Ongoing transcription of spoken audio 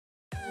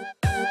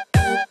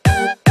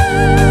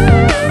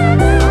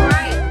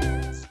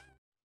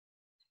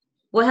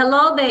Well,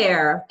 hello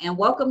there, and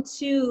welcome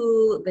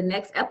to the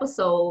next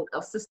episode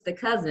of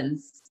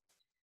Sista-Cousins.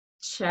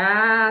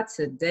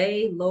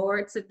 Today,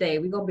 Lord, today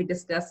we're going to be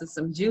discussing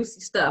some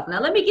juicy stuff.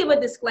 Now, let me give a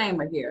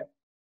disclaimer here.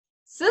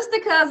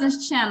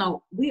 Sista-Cousins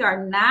channel, we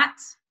are not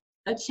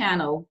a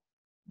channel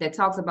that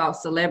talks about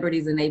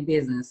celebrities and their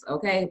business,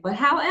 okay? But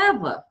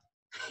however,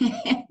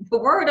 the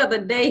word of the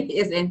day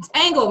is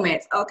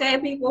entanglements, okay,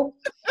 people?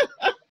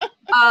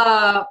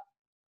 Let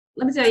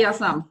me tell y'all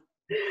something.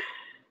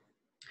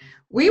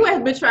 We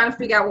have been trying to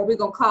figure out what we're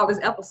going to call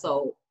this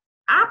episode.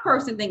 I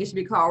personally think it should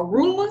be called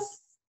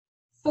Rumors,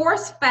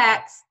 Forced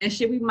Facts, and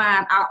Should We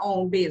Mind Our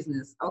Own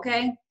Business,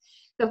 okay?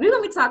 Because we're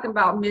going to be talking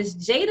about Miss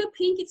Jada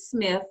Pinkett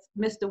Smith,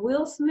 Mr.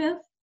 Will Smith,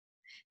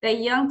 that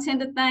young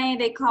tender thing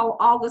they call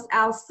August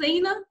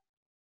Alsina,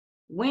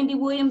 Wendy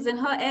Williams and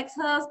her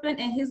ex-husband,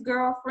 and his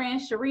girlfriend,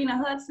 Sharina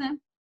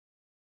Hudson.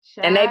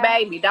 And they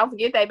baby. Don't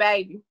forget they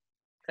baby.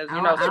 Because,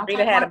 you know,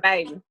 Sharina had a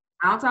baby.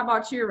 I don't talk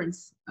about children.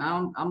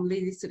 I'm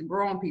leaving this to the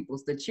grown people.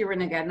 The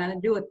children ain't got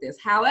nothing to do with this.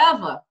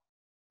 However,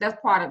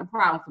 that's part of the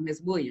problem for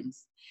Miss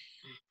Williams.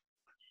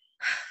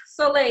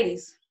 So,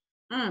 ladies,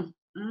 I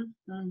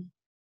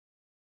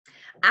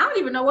don't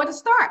even know where to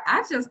start.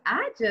 I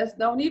just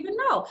don't even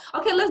know.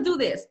 Okay, let's do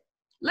this.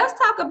 Let's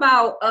talk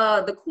about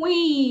the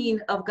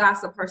queen of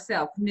gossip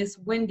herself, Miss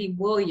Wendy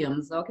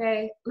Williams.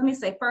 Okay, let me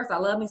say first, I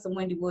love me some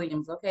Wendy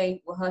Williams.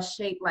 Okay, with her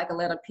shape like a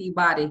letter P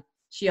body.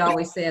 She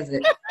always says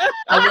it.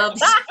 I love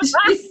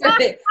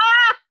it.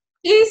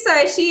 She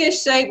says she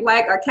is shaped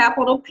like a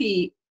capital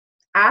P.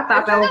 I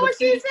thought that was what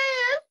she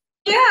said.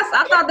 Yes,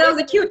 I thought that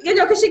was a cute,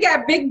 because she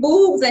got big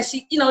boobs and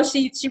she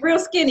real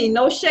skinny,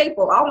 no shape.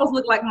 I almost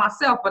look like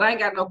myself, but I ain't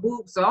got no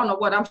boobs, so I don't know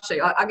what I'm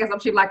shaped. I guess I'm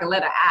shaped like a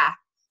letter I.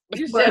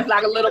 You shaped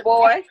like a little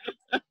boy.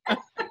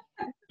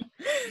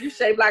 You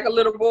shaped like a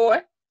little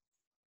boy.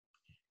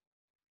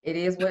 It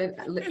is what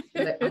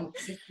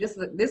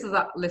this is.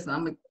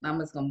 Listen, I'm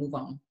just gonna move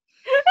on.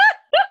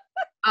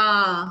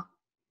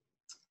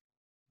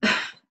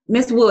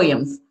 Miss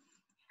Williams.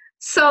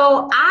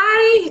 So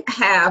I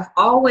have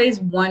always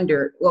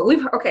wondered. Well,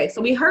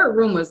 we heard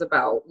rumors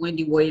about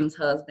Wendy Williams'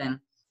 husband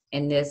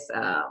and this.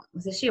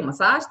 Is she a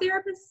massage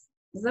therapist?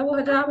 Is that what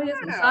her job is?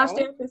 Massage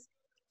therapist.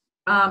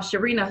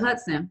 Sharina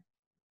Hudson.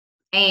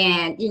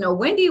 And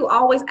Wendy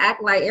always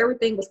act like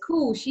everything was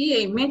cool. She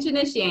ain't mentioned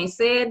it. She ain't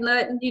said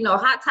nothing.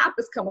 Hot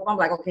topics come up. I'm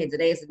like, okay,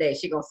 today's the day.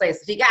 She gonna say so.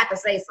 She got to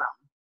say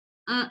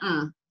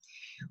something.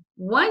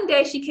 One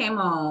day she came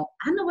on.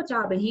 I know what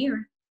y'all been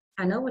hearing.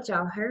 I know what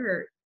y'all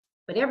heard.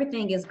 But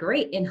everything is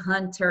great in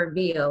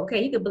Hunterville.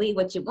 Okay, you can believe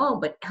what you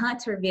want, but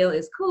Hunterville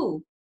is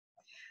cool.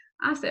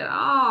 I said,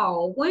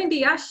 oh,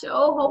 Wendy, I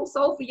sure hope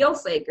so for your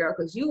sake, girl,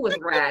 because you was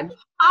riding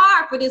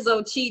hard for this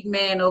old cheat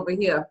man over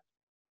here.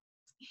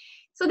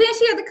 So then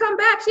she had to come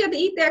back. She had to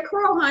eat that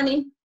crow,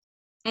 honey,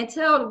 and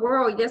tell the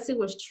world, yes, it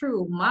was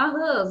true. My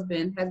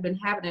husband has been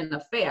having an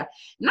affair.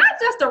 Not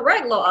just a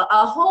regular,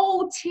 a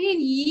whole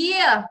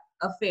 10-year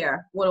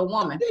affair with a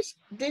woman.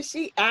 Did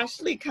she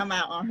actually come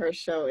out on her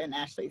show and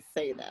actually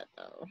say that,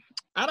 though?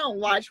 I don't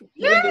watch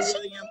Wendy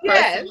Williams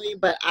personally,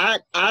 but I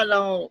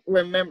don't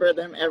remember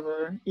them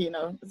ever, seeing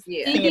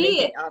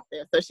anything out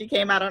there. So she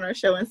came out on her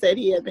show and said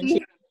he had been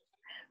cheating.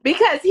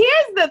 Because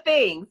here's the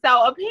thing.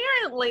 So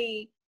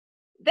apparently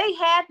they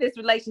had this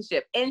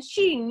relationship and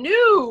she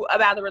knew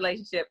about the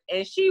relationship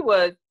and she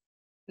was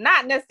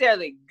not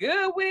necessarily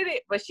good with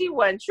it, but she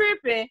wasn't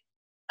tripping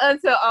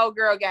until old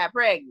girl got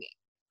pregnant.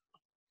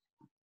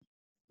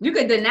 You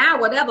can deny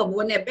whatever, but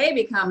when that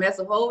baby comes, that's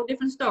a whole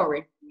different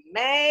story.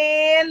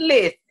 Man,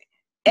 listen.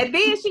 And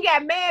then she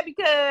got mad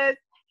because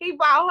he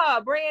bought her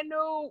a brand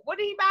new, what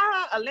did he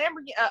buy her? A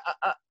Lamborghini.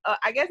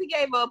 I guess he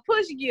gave her a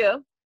push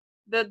gift.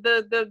 He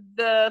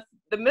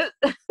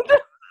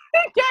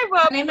gave her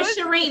her name is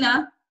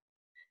Sharina.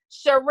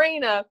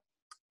 Sharina.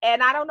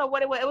 And I don't know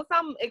what it was. It was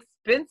some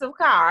expensive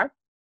car.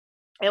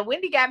 And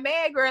Wendy got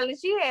mad, girl, and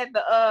she had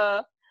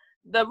the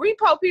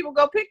repo people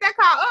go pick that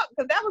car up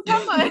because that was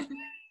her money.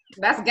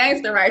 That's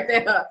gangster right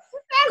there. That's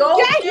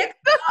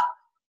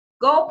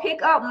Go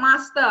pick up my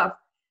stuff.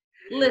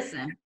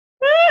 Listen.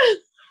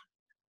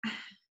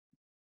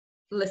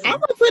 I'm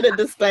gonna put a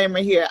disclaimer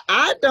here.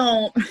 I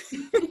don't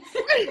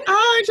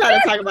try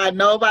to talk about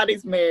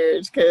nobody's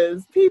marriage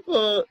because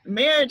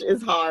marriage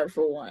is hard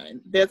for one.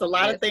 There's a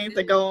lot of things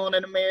that go on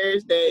in a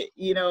marriage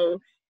that,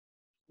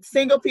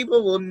 single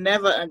people will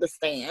never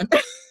understand.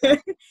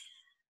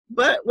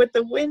 But with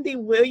the Wendy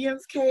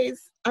Williams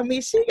case, I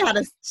mean, she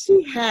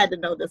had to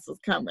know this was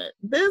coming.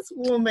 This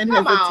woman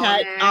has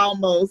attacked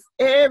almost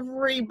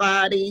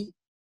everybody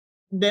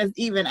that's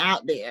even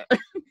out there.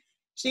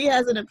 She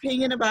has an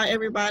opinion about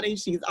everybody.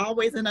 She's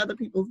always in other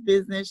people's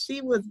business.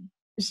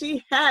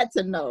 She had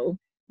to know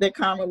that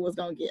karma was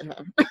gonna get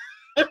her.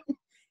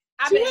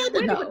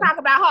 Wendy would talk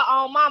about her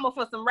own mama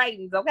for some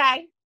ratings,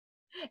 okay?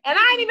 And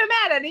I ain't even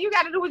mad at it. You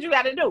got to do what you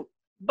got to do.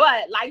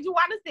 But like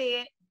Juana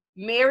said,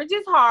 marriage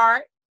is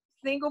hard.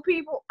 Single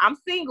people, I'm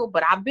single,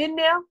 but I've been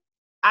there.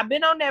 I've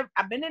been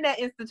in that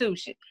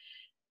institution.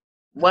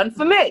 Wasn't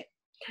for me.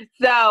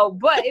 So,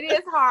 but it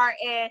is hard.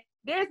 And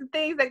there's some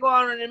things that go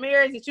on in the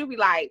marriage that you be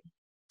like,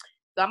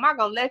 so am I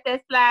gonna let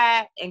that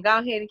slide and go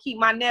ahead and keep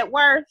my net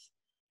worth?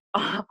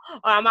 Or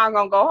am I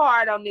gonna go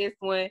hard on this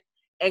one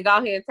and go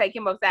ahead and take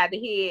him upside the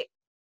head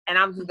and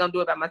I'm just gonna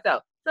do it by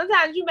myself?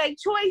 Sometimes you make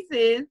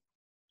choices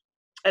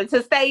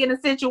to stay in a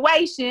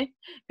situation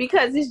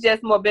because it's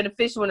just more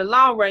beneficial in the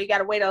long run. You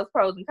gotta weigh those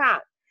pros and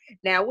cons.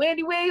 Now,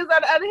 Wendy Williams,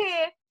 on the other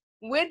hand,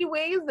 Wendy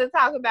Williams is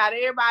talking about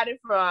everybody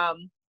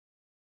from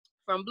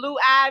Blue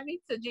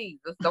Ivy to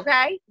Jesus,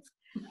 okay?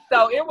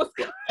 So it was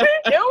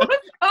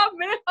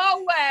coming her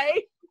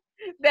way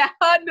that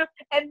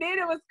and then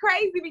it was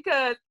crazy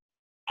because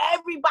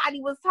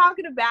everybody was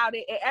talking about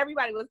it and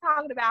everybody was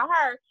talking about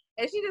her,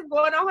 and she just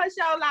going on her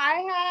show like,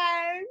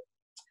 hey,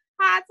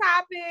 hot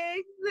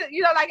topics,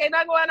 you know, like ain't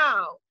nothing going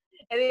on.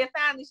 And then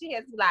finally she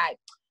has to be like,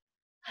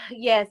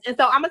 yes, and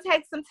so I'm gonna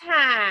take some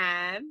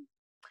time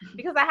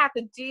because I have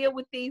to deal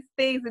with these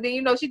things. And then,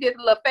 you know, she did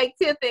the little fake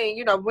tear thing,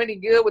 you know, really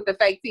good with the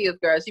fake tears,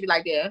 girl. She be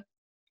like, yeah.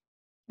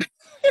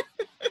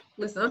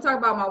 Listen, I'm talking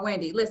about my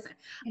Wendy. Listen,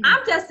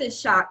 I'm just in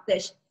shock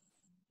that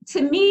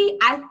to me,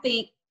 I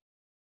think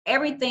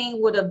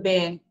everything would have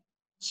been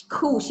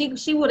cool.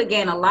 She would have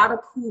gained a lot of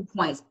cool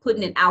points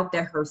putting it out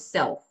there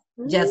herself.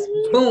 Just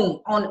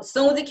boom, on as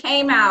soon as it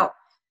came out,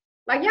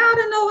 like, y'all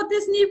don't know what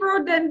this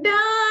Negro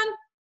done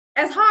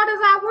as hard as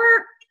I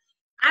work.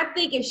 I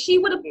think if she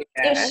would have,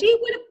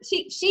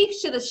 she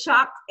should have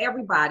shocked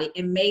everybody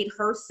and made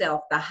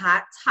herself the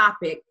hot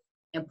topic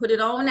and put it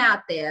on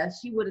out there.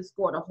 She would have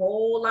scored a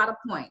whole lot of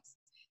points.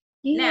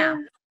 Yeah. Now,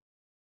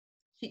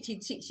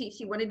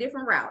 she went a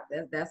different route.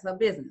 That's her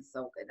business.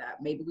 So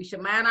maybe we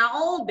should mind our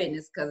own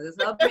business because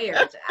it's her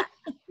marriage.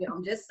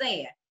 I'm just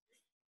saying.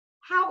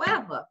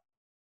 However,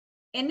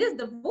 in this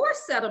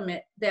divorce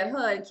settlement that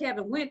her and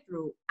Kevin went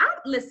through,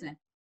 listen,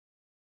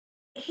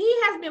 he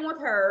has been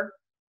with her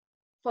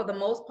for the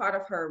most part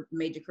of her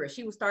major career.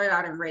 She was started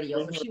out in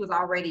radio, so she was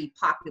already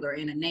popular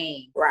in a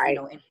name. Right.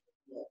 You know,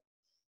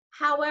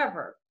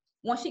 however,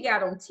 once she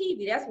got on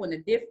TV, that's when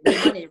the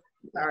money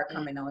started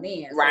coming on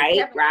in. So right,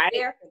 Kevin right. was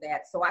there for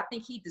that. So I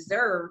think he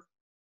deserved,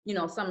 you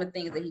know, some of the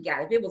things that he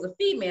got. If it was a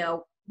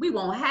female, we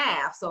won't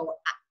have. So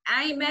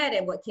I ain't mad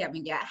at what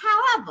Kevin got.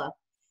 However,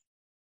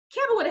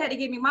 Kevin would have had to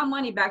give me my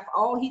money back for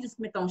all he just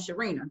spent on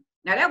Sharina.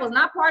 Now, that was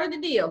not part of the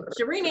deal.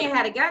 Sharina ain't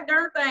had a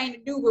goddamn thing to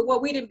do with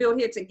what we didn't build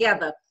here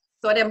together.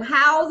 So them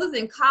houses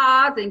and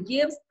cars and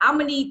gifts, I'm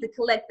going to need to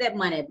collect that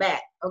money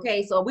back.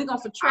 Okay, so we're going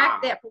to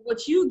subtract that from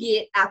what you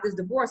get out this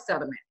divorce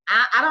settlement.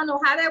 I don't know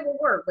how that will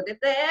work, but if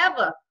that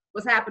ever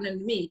was happening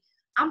to me,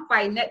 I'm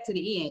fighting that to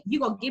the end.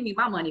 You're going to give me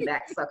my money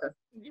back, sucker.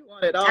 You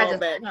want it all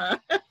back, huh?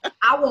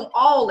 I want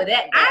all of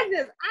that back.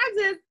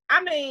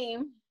 I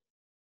mean,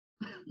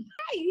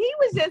 he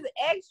was just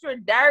extra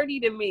dirty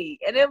to me.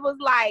 And it was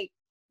like,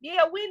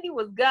 yeah, Wendy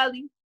was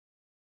gully.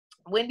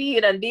 Wendy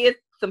done did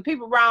some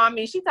people wrong. I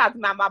mean, she talked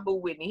about my boo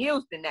Whitney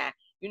Houston now.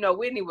 You know,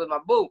 Whitney was my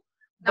boo.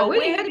 Now,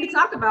 Whitney had to be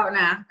talked about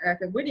now,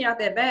 because Whitney out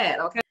that bad,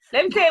 okay?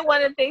 Let me tell you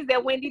one of the things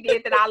that Wendy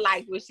did that I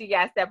liked when she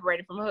got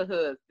separated from her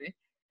husband.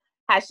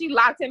 How she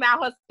locked him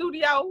out her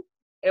studio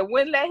and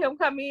wouldn't let him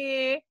come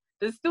in.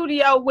 The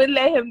studio wouldn't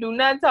let him do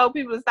nothing, told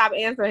people to stop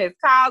answering his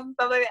calls and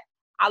stuff like that.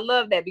 I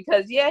love that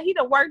because, yeah, he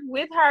done worked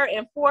with her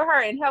and for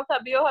her and helped her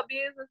build her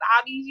business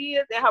all these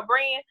years and her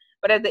brand.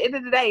 But at the end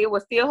of the day, it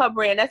was still her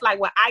brand. That's like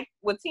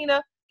when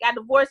Tina got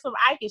divorced from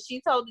Ike and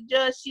she told the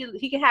judge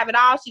he can have it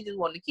all. She just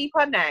wanted to keep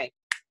her name.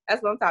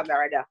 That's what I'm talking about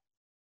right now.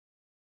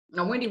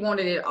 Now, Wendy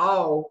wanted it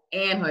all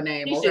and her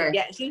name,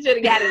 she should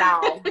have got it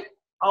all.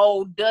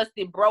 Old,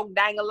 dusty, broke,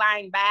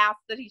 dang-a-line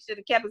bastard. He should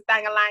have kept his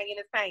dang-a-line in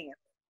his pants.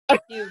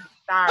 Excuse me,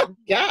 sorry. Oh,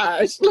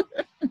 gosh.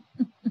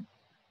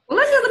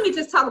 Well, let me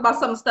just talk about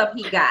some stuff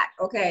he got,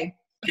 okay?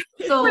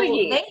 So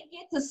they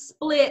get to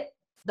split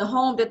the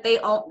home that they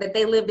own, that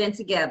they lived in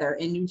together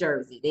in New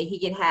Jersey. He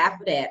get half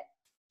of that.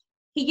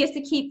 He gets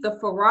to keep the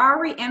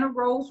Ferrari and a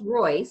Rolls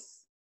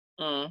Royce,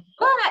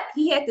 but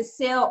he had to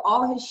sell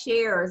all his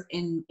shares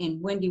in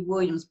Wendy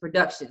Williams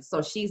Productions.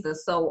 So she's the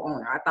sole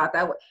owner. I thought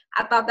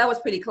that was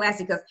pretty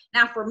classy. Because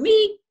now for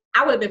me,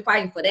 I would have been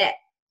fighting for that.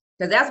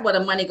 Because that's where the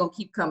money gonna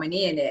keep coming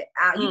in at.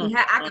 I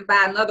can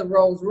buy another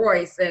Rolls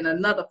Royce and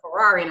another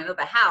Ferrari and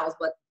another house,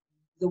 but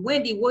the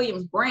Wendy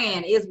Williams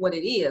brand is what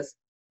it is.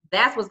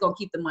 That's what's gonna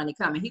keep the money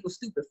coming. He was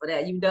stupid for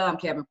that. You dumb,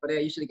 Kevin, for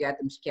that. You should have got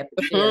them. Kept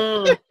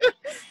it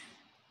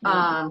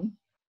there.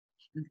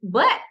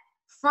 But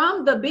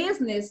from the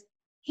business,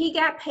 he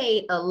got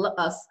paid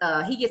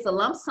he gets a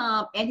lump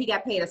sum and he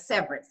got paid a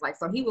severance. Like,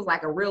 so he was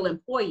like a real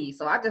employee.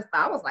 So I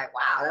was like,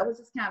 wow, that was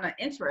just kind of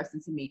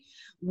interesting to me.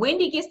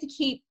 Wendy gets to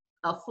keep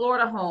a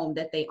Florida home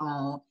that they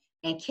own,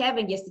 and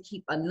Kevin gets to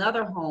keep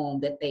another home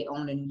that they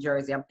own in New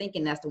Jersey. I'm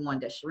thinking that's the one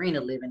that Sharina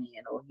living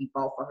in, or he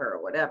bought for her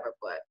or whatever.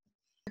 But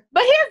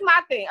here's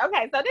my thing.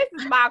 Okay, so this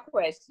is my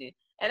question.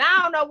 And I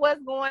don't know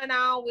what's going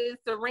on with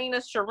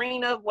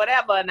Sharina,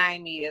 whatever her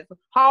name is.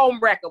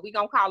 Homewrecker. We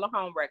gonna call her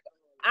Homewrecker.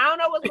 I don't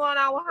know what's going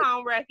on with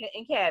Homewrecker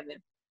and Kevin.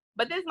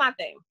 But this is my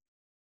thing.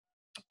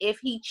 If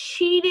he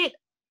cheated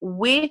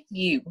with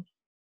you,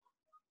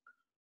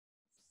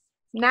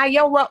 Now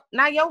your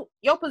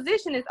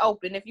position is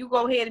open. If you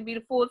go ahead and be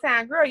the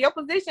full-time girl, your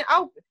position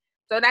open.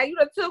 So now you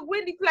done took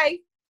Wendy's place.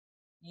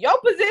 Your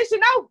position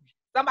open.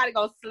 Somebody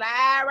gonna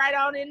slide right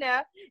on in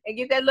there and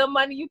get that little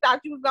money you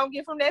thought you was gonna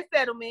get from that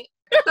settlement.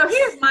 So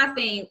here's my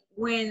thing: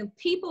 when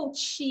people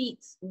cheat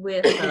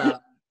with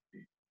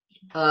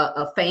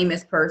a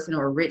famous person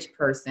or a rich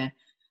person,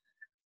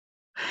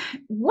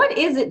 what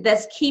is it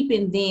that's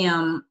keeping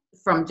them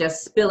from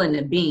just spilling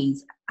the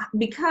beans?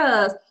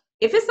 Because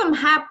if it's some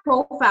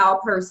high-profile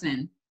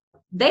person,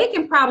 they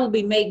can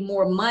probably make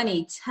more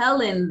money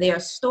telling their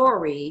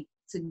story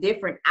to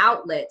different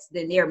outlets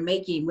than they're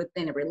making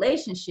within a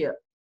relationship.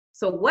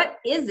 So what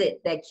is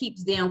it that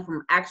keeps them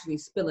from actually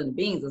spilling the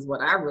beans is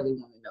what I really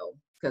want to know.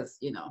 Because,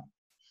 you know,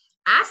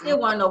 I still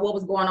want to know what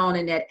was going on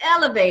in that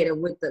elevator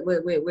with the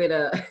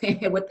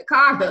with the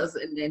Carters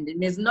and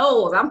Ms.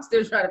 Knowles. I'm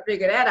still trying to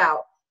figure that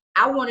out.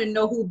 I want to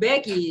know who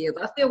Becky is.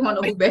 I still want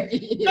to know who Becky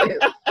is.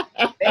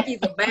 Becky's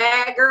a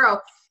bad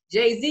girl.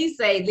 Jay-Z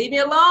say, "Leave me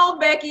alone,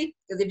 Becky."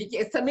 Because if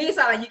you, to me, it's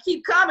like you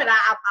keep coming.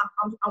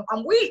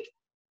 I'm weak.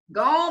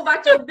 Go on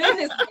about your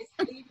business.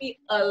 Leave me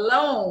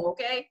alone,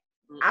 okay?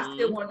 I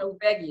still want to know who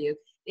Becky is.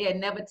 They'll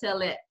never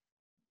tell it.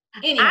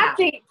 Anyhow.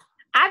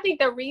 I think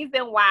the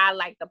reason why,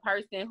 like, the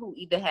person who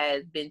either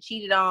has been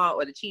cheated on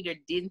or the cheater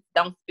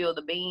don't spill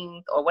the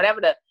beans or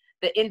whatever the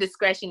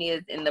indiscretion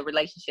is in the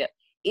relationship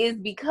is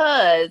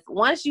because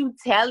once you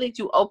tell it,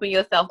 you open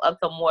yourself up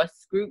to more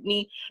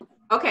scrutiny.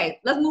 Okay,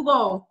 let's move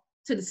on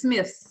to the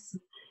Smiths.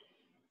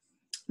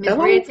 Miss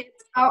Red Table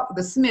Talk,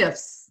 the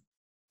Smiths.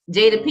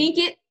 Jada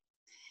Pinkett,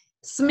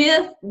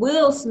 Smith,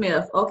 Will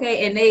Smith,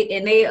 okay, and they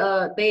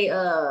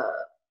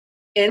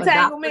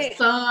Entanglements.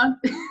 Son.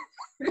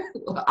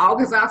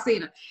 August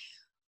Alsina.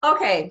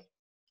 Okay,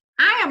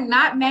 I am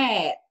not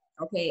mad,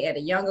 okay, at a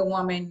younger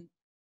woman,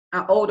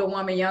 an older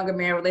woman, younger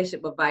man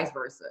relationship, but vice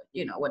versa.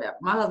 You know, whatever.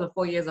 My husband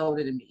 4 years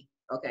older than me,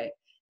 okay.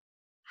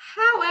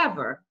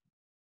 However,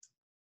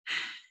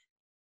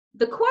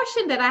 the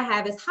question that I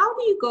have is, how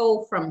do you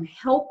go from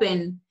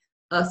helping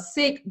a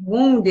sick,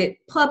 wounded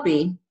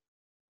puppy,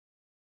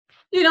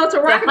 you know, to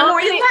rocking them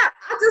on your lap?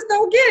 I just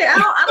don't get it.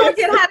 I don't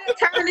get how that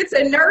turned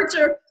into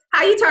nurture.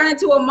 How you turn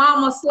into a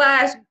mama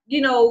 / you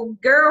know,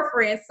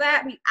 girlfriend,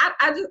 sadly.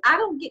 I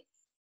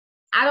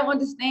don't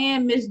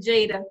understand, Miss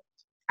Jada.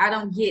 I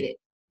don't get it.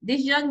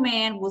 This young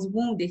man was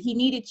wounded. He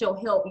needed your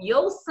help.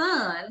 Your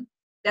son,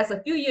 that's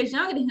a few years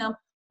younger than him,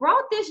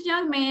 brought this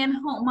young man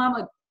home.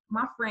 Mama,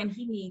 my friend,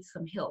 he needs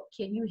some help.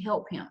 Can you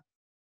help him?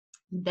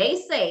 They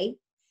say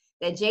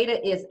that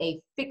Jada is a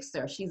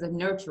fixer. She's a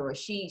nurturer.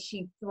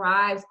 She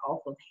thrives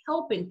off of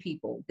helping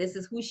people. This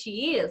is who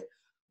she is,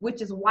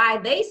 which is why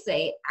they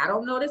say, I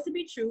don't know this to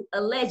be true,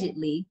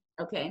 allegedly,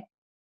 okay?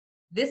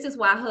 This is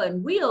why her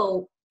and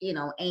Will, you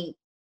know, ain't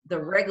the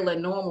regular,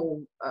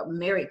 normal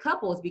married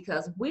couples,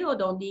 because Will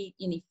don't need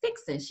any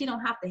fixing. She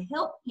don't have to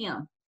help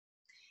him.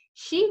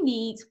 She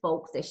needs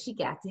folks that she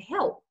got to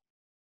help.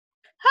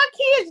 Her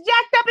kids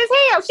jacked up as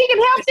hell. She can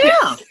help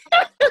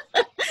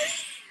them.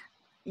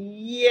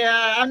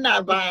 Yeah, I'm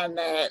not buying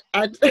that.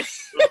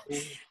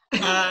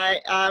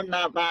 I'm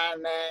not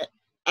buying that.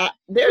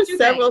 There's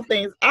several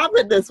things. I'll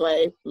put it this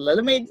way.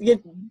 Let me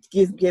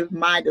give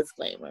my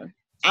disclaimer.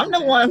 I'm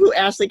the one who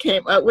actually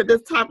came up with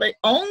this topic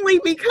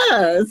only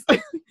because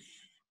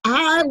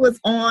I was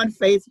on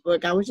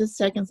Facebook. I was just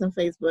checking some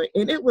Facebook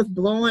and it was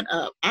blowing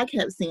up. I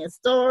kept seeing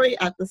story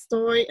after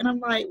story and I'm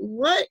like,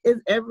 what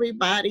is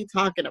everybody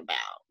talking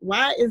about?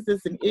 Why is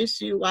this an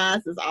issue? Why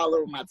is this all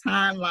over my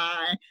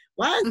timeline?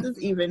 Why is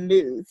this even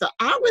news? So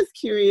I was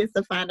curious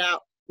to find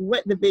out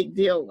what the big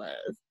deal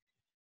was.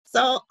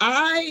 So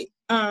I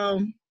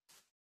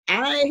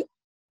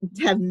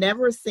have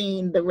never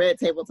seen the Red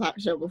Table Talk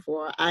Show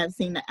before. I have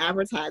seen the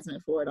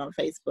advertisement for it on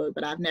Facebook,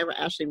 but I've never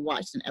actually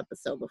watched an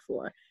episode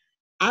before.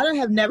 I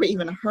have never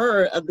even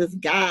heard of this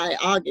guy,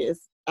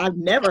 August. I've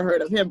never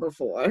heard of him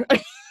before.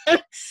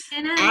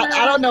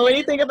 I don't know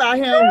anything about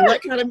him,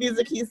 what kind of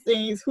music he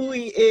sings, who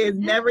he is,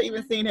 never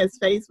even seen his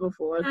face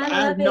before. So I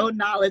have no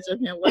knowledge of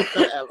him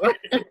whatsoever.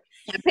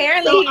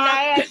 Apparently he's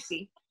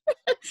nasty.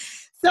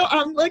 So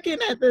I'm looking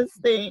at this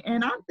thing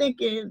and I'm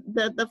thinking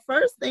that the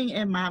first thing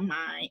in my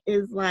mind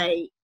is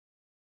like,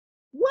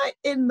 what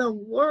in the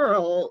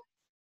world?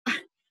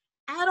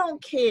 I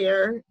don't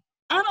care.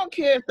 I don't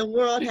care if the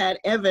world had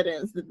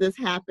evidence that this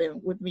happened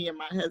with me and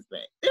my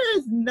husband. There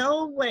is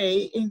no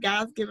way in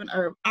God's given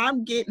earth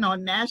I'm getting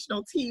on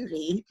national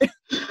TV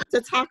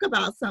to talk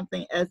about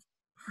something as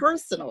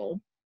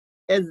personal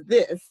as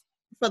this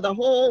for the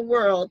whole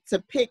world to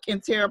pick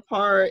and tear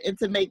apart and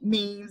to make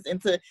memes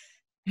and to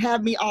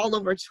have me all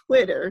over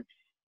Twitter.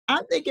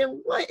 I'm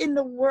thinking, what in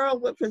the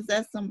world would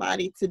possess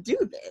somebody to do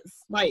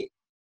this? Like,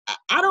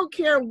 I don't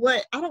care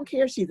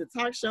if she's a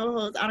talk show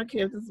host. I don't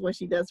care if this is what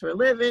she does for a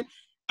living.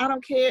 I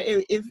don't care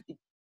if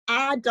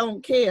I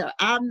don't care.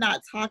 I'm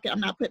not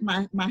putting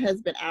my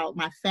husband out,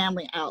 my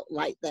family out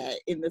like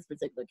that in this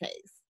particular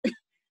case.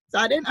 So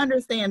I didn't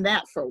understand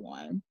that for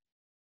one.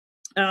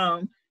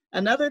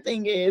 Another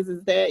thing is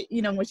that,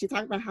 you know, when she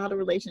talked about how the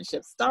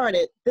relationship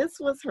started, this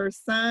was her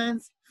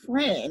son's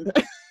friend.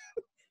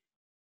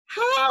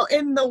 How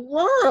in the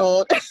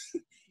world?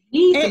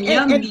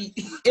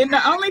 And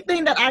the only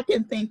thing that I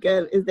can think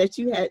of is that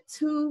you had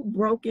two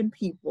broken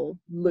people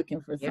looking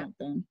for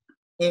something.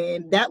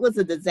 And that was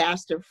a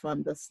disaster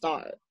from the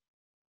start.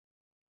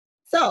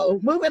 So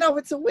moving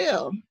over to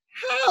Will.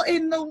 How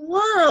in the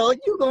world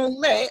you gonna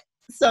let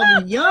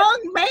some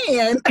young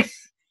man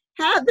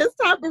have this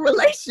type of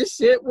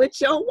relationship with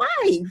your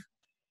wife?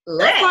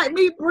 That's like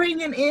me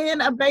bringing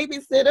in a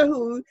babysitter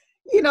who,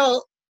 you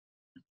know,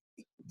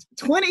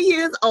 20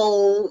 years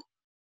old,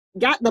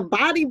 got the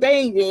body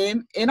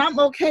banging, and I'm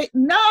okay.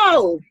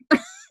 No,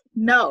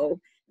 no.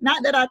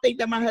 Not that I think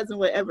that my husband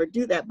would ever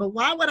do that, but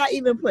why would I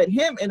even put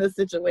him in a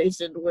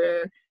situation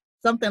where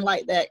something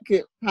like that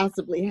could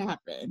possibly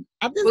happen?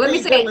 Let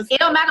me say, it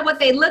don't matter what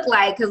they look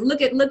like, because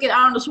look at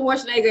Arnold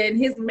Schwarzenegger and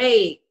his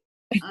maid.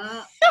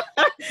 I'm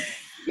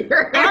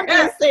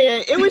just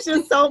saying, it was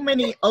just so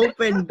many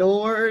open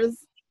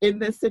doors in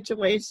this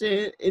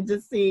situation. It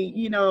just seemed,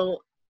 you know,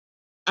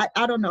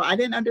 I don't know. I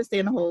didn't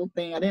understand the whole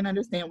thing. I didn't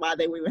understand why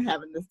they were even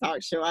having this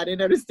talk show. I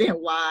didn't understand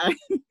why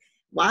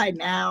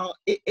now.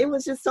 It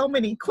was just so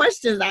many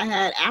questions I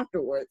had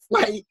afterwards.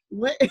 Like,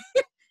 what?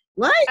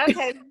 What?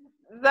 Okay,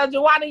 so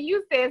Joanna,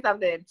 you said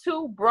something.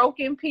 Two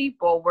broken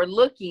people were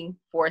looking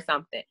for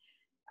something.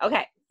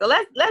 Okay, so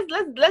let's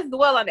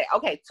dwell on that.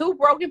 Okay, two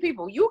broken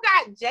people. You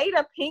got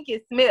Jada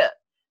Pinkett Smith,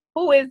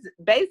 who is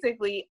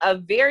basically a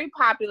very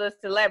popular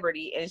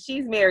celebrity, and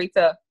she's married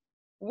to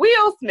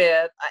Will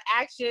Smith,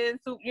 action,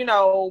 you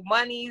know,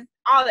 monies,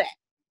 all that.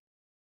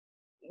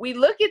 We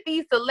look at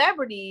these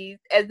celebrities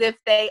as if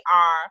they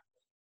are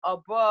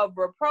above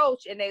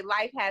reproach and their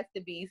life has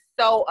to be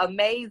so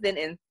amazing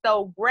and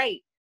so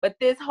great. But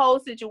this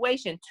whole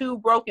situation, two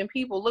broken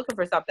people looking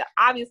for something,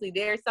 obviously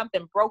there's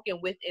something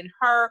broken within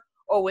her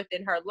or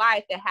within her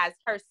life that has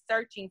her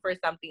searching for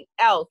something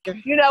else.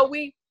 You know,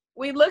 we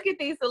look at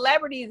these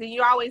celebrities and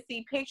you always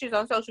see pictures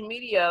on social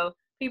media,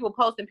 people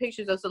posting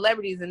pictures of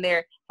celebrities and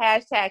their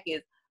hashtag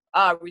is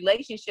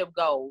relationship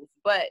goals.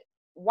 But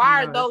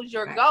why are those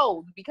your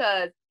goals?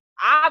 Because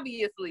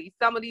obviously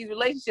some of these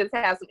relationships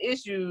have some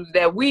issues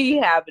that we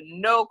have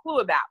no clue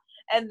about.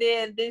 And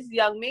then this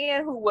young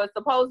man who was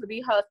supposed to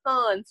be her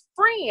son's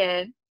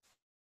friend,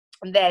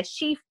 that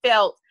she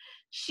felt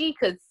she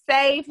could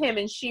save him,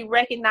 and she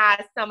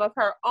recognized some of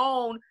her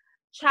own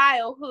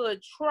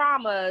childhood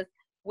traumas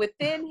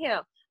within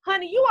him.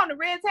 Honey, you on the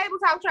red table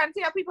talk trying to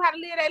tell people how to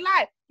live their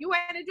life. You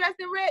ain't addressed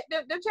the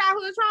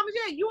childhood traumas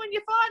yet. You in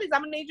your 40s.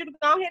 I'm going to need you to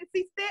go ahead and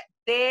see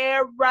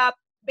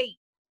therapy.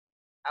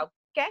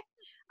 Okay?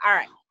 All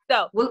right.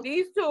 So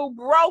these two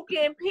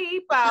broken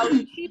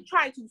people, she's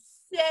trying to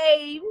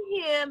save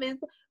him. And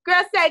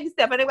girl, save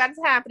yourself. I ain't got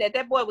time for that.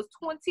 That boy was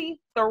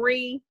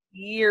 23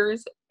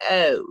 years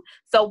old.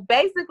 So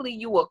basically,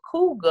 you a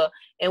cougar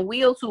and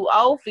Will too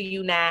old for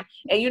you now.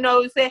 And you know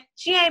what I'm saying?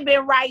 She ain't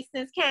been right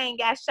since Kane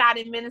got shot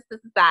in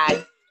Minister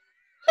Society.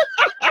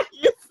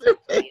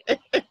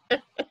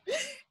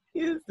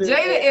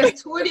 Jada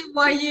is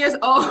 21 years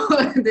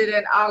older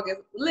than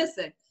August.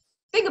 Listen,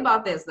 think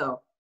about this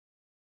though.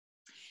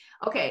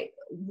 Okay,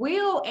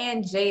 Will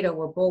and Jada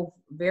were both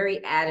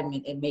very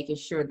adamant in making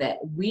sure that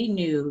we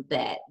knew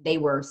that they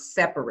were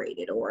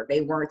separated or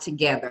they weren't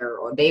together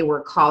or they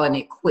were calling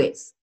it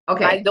quits.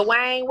 Okay. Like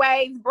Dwayne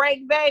Wade's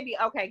break, baby.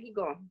 Okay, keep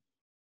going.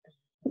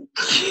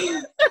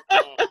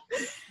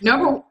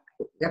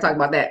 Gotta talk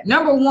about that.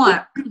 Number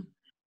one,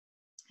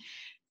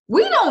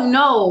 we don't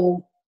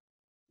know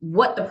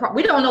what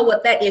we don't know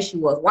what that issue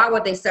was. Why were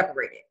they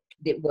separated?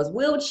 Was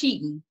Will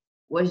cheating?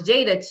 Was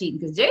Jada cheating?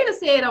 Because Jada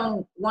said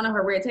on one of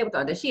her red table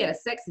talks that she had a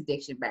sex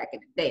addiction back in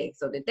the day.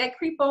 So did that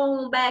creep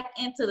on back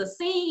into the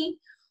scene?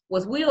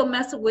 Was Will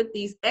messing with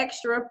these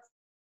extra?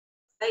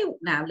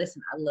 Now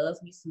listen, I love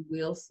me some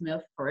Will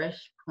Smith,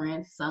 Fresh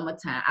Prince,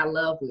 Summertime. I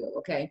love Will,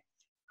 okay?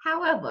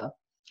 However,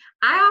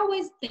 I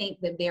always think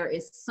that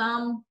there's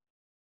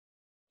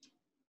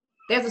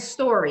a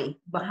story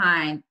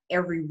behind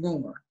every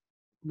rumor.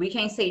 We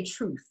can't say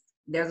truth.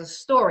 There's a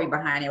story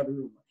behind every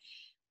rumor.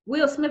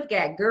 Will Smith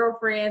got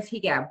girlfriends. He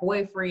got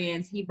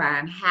boyfriends. He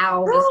buying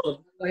houses for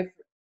boyfriends.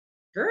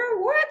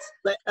 Girl,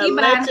 what?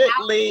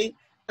 Allegedly.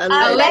 Okay,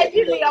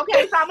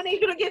 so I'm gonna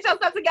need you to get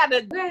yourself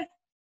together.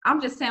 I'm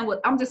just saying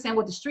what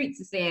the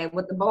streets are saying,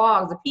 what the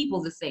blogs, the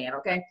peoples are saying.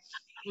 Okay.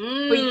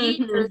 Mm-hmm. For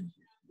years,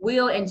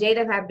 Will and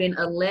Jada have been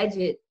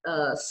alleged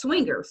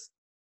swingers.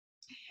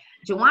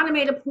 Joanna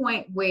made a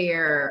point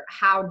where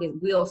how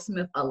did Will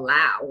Smith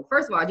allow? Well,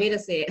 first of all, Jada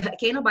said,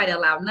 can't nobody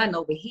allow nothing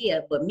over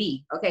here but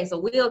me. Okay, so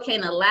Will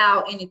can't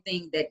allow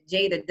anything that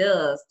Jada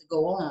does to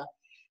go on.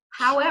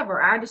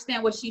 However, I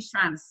understand what she's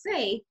trying to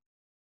say.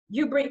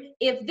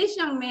 If this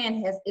young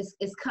man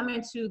is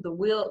coming to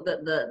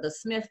the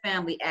Smith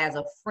family as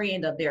a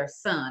friend of their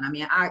son, I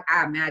mean, I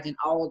imagine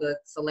all the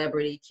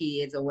celebrity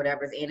kids or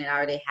whatever is in and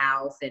out of their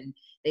house, and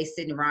they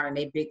sitting around in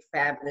their big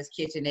fabulous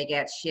kitchen. They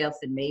got chefs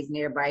and maids and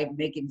everybody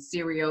making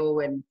cereal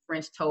and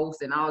French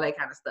toast and all that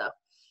kind of stuff.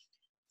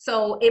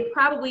 So it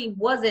probably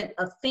wasn't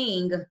a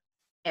thing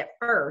at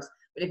first.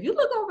 But if you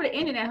look over the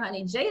internet,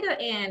 honey,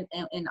 Jada and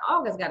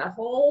August got a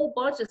whole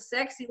bunch of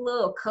sexy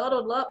little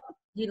cuddled up,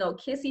 you know,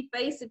 kissy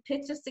facey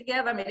pictures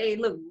together. I mean, they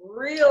look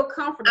real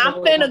comfortable. I'm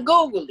finna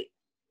Google it.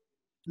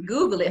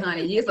 Google it,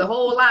 honey. It's a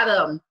whole lot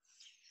of them.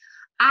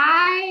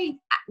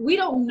 We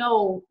don't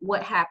know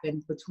what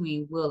happened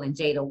between Will and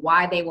Jada,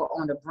 why they were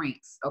on the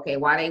brinks, okay,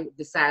 why they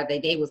decided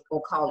that they was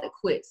gonna call it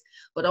quits.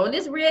 But on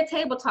this Red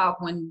Table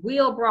Talk, when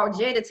Will brought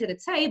Jada to the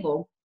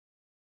table,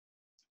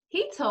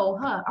 he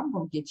told her, I'm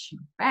gonna get you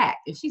back.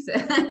 And she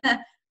said,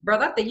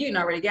 brother, I think you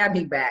already got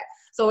me back.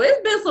 So it's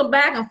been some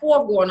back and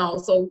forth going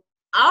on. So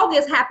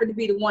August happened to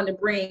be the one to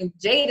bring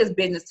Jada's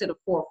business to the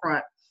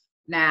forefront.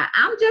 Now,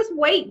 I'm just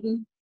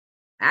waiting.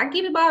 I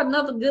give it about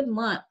another good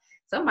month.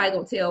 Somebody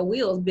gonna tell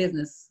Will's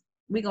business.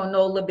 We're gonna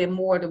know a little bit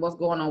more than what's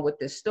going on with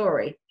this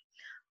story.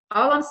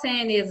 All I'm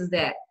saying is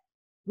that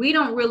we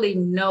don't really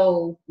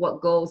know what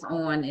goes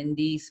on in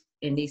these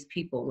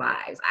people's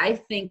lives. I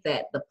think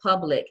that the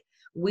public,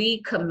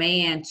 we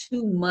command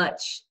too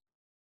much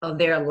of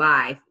their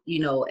life, you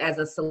know, as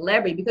a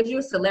celebrity, because you're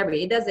a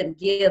celebrity. It doesn't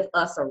give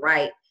us a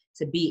right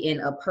to be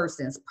in a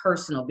person's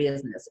personal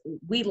business.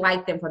 We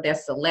like them for their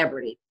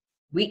celebrity.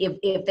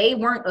 If they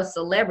weren't a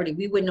celebrity,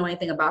 we wouldn't know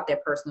anything about their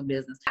personal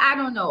business. I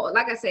don't know.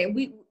 Like I said,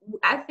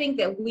 I think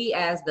that we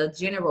as the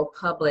general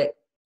public,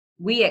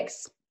 we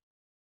expect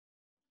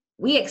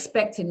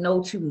to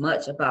know too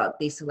much about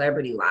these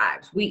celebrity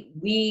lives.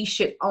 We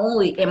should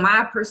only, in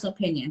my personal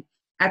opinion,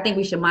 I think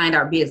we should mind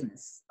our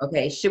business.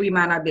 Okay, should we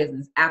mind our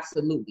business?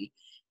 Absolutely.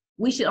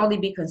 We should only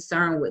be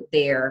concerned with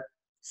their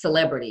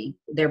celebrity,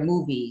 their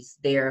movies,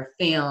 their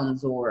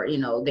films, or, you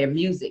know, their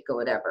music or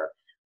whatever.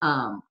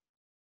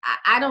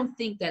 I don't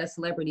think that a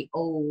celebrity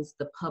owes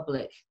the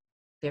public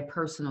their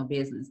personal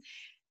business.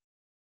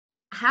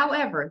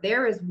 However,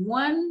 there is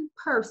one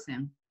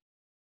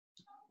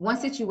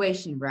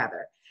situation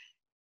rather.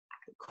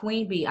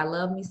 Queen B, I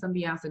love me some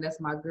Beyonce. That's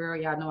my girl.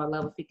 Y'all know I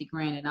love her 50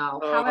 grand and all.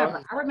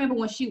 However, I remember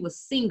when she was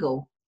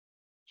single,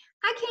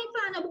 I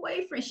can't find a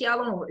boyfriend. She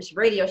all on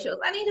radio shows.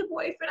 I need a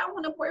boyfriend. I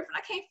want a boyfriend.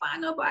 I can't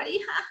find nobody.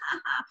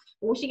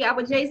 When she got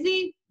with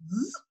Jay-Z,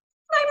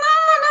 like,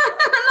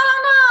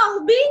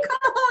 no, B,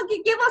 come on,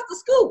 give us the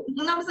scoop.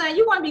 You know what I'm saying?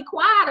 You want to be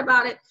quiet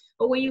about it,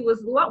 but when you was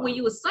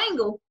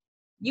single,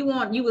 you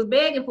was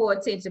begging for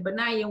attention, but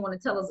now you don't want to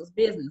tell us it's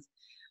business.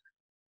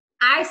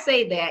 I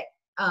say that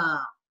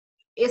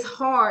it's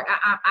hard.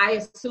 I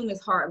assume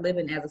it's hard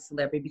living as a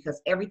celebrity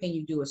because everything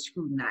you do is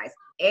scrutinized.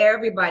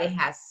 Everybody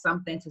has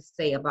something to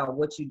say about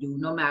what you do,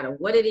 no matter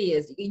what it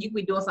is. You can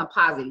be doing something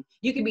positive.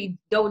 You can be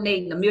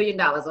donating $1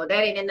 million, or that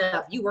ain't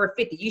enough. You worth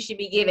 50. You should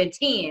be giving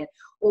 10,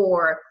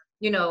 or,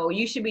 you know,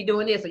 you should be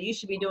doing this, or you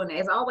should be doing that.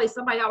 It's always,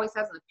 somebody always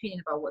has an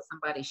opinion about what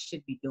somebody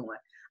should be doing.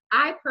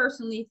 I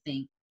personally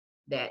think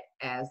that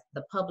as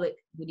the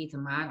public, we need to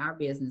mind our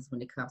business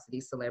when it comes to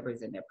these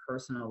celebrities and their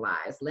personal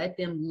lives. Let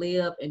them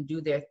live and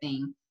do their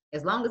thing.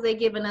 As long as they're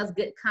giving us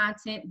good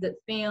content, good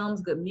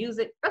films, good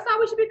music, that's all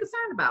we should be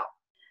concerned about.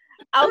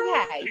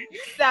 Okay,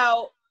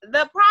 so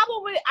the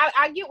problem with,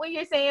 I get what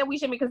you're saying, we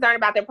shouldn't be concerned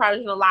about their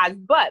personal lives,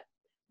 but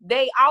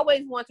they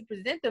always want to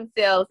present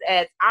themselves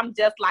as, I'm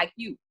just like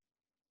you.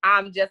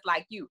 I'm just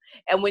like you.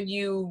 And when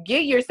you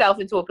get yourself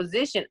into a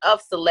position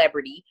of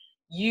celebrity,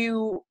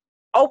 you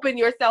open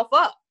yourself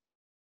up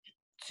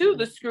to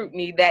the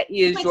scrutiny that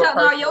is you your telling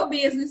all your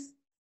business.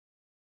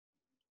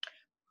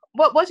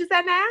 What you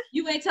said now?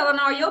 You ain't telling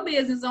all your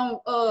business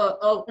on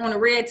a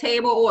Red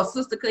Table or a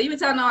Sista-Cousins. You ain't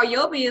telling all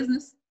your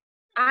business.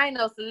 I ain't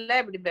no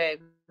celebrity,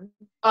 baby.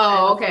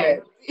 Oh, okay.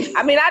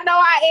 I mean, I know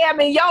I am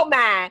in your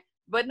mind,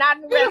 but not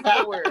in the rest of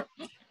the world.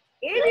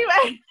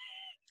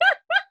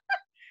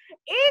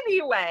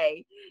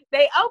 Anyway,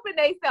 they open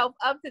themselves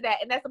up to that,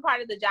 and that's a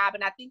part of the job,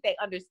 and I think they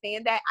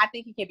understand that. I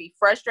think it can be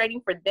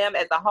frustrating for them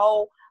as a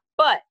whole,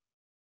 but,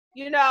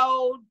 you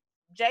know,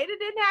 Jada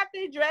didn't have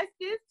to address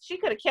this. She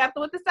could have kept it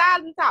with the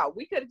silent talk.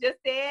 We could have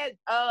just said,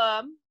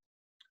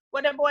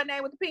 what that boy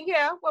name with the pink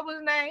hair? What was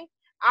his name?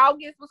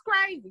 August was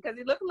crazy because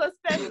he looked a little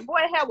special.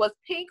 Boy, hair was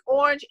pink,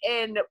 orange,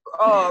 and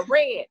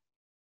red.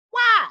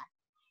 Why?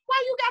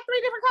 Why you got 3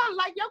 different colors?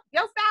 Like your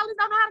stylist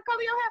don't know how to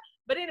color your hair.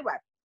 But anyway,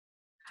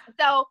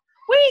 so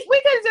we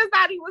could have just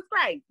thought he was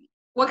crazy.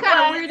 What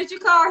kind of weird did you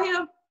call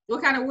him?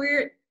 What kind of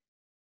weird?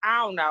 I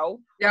don't know.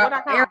 Yeah, what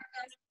I call him?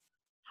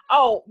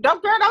 Oh,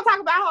 don't talk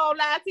about her on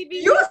live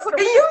TV. You said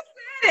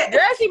it.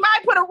 Girl, she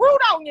might put a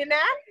root on you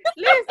now.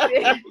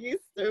 Listen. You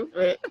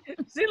stupid.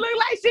 She look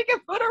like she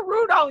can put a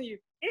root on you.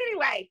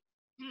 Anyway.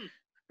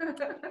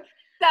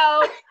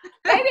 So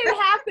they didn't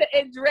have to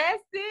address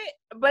it,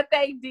 but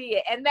they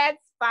did. And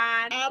that's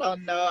fine. I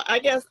don't know. I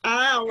guess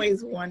I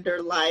always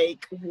wonder,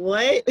 like,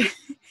 what?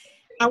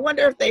 I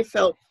wonder if they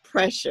felt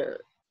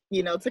pressure,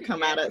 you know, to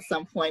come out at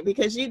some point,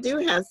 because you do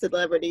have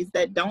celebrities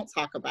that don't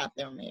talk about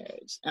their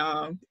marriage.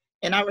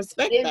 And I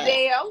respect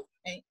that.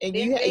 And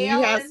you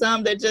have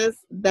some that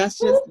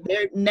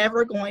they're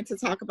never going to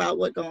talk about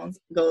what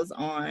goes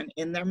on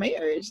in their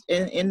marriage,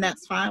 and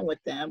that's fine with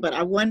them. But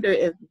I wonder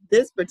if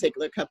this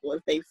particular couple,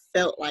 if they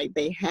felt like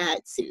they had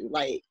to,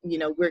 like, you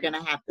know, we're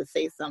gonna have to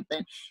say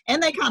something,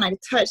 and they kind of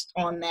touched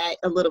on that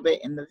a little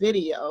bit in the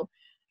video.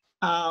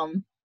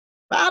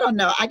 But I don't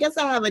know. I guess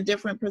I have a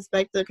different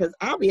perspective, because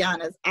I'll be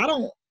honest,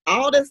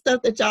 all this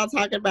stuff that y'all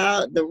talking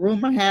about, the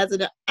rumor has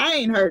it, I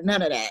ain't heard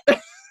none of that.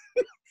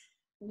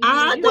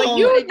 Well,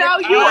 you know,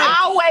 you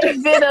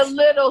always been a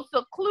little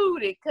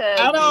secluded, cause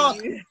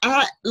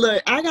I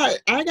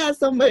got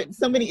so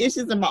many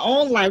issues in my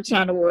own life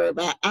trying to worry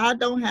about. I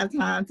don't have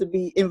time to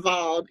be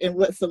involved in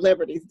what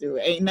celebrities do.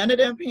 Ain't none of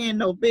them paying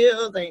no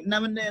bills. Ain't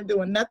none of them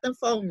doing nothing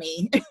for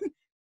me.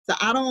 So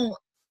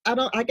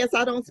I guess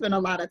I don't spend a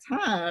lot of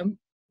time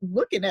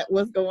looking at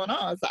what's going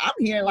on. So I'm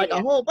hearing like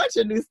a whole bunch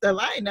of new stuff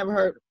I ain't never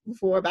heard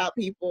before about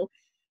people.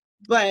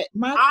 But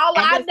all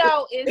I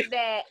know is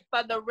that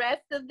for the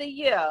rest of the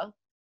year,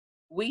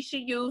 we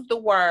should use the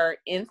word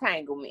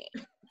entanglement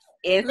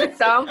in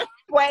some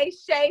way,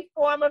 shape,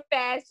 form, or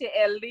fashion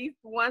at least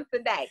once a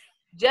day.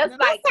 Just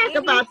let's talk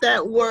about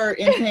that word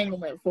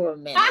entanglement for a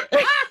minute.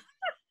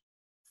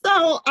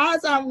 So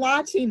as I'm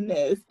watching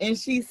this and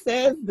she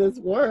says this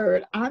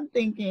word, I'm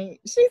thinking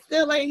she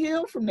still ain't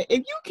healed from it.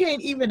 If you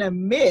can't even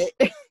admit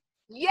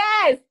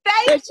yes,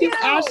 that you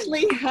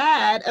actually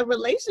had a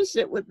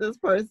relationship with this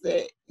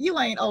person, you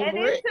ain't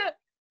over it.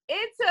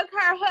 It took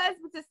her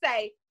husband to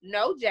say,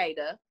 no,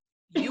 Jada,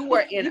 you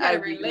were in a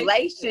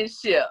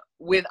relationship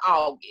with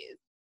August.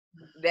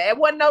 There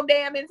wasn't no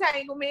damn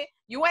entanglement.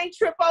 You ain't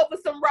trip over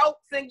some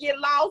ropes and get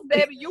lost,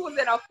 baby. You was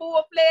in a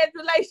full-fledged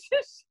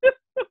relationship.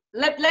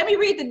 Let me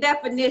read the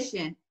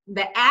definition.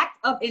 The act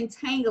of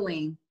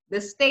entangling, the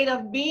state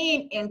of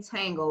being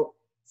entangled,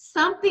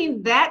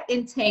 something that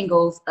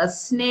entangles, a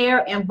snare,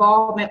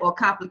 involvement, or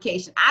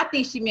complication. I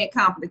think she meant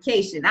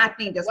complication. I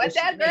think that's what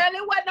that girl,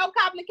 it wasn't no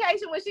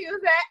complication when she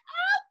was at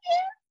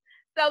August.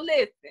 So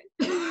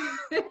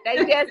listen,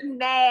 they just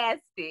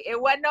nasty. It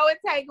wasn't no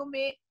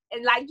entanglement.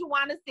 And like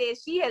Juana said,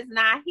 she has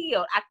not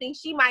healed. I think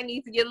she might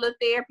need to get a little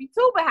therapy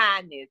too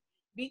behind this.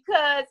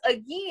 Because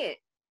again,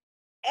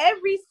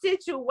 every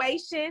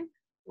situation,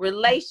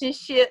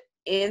 relationship,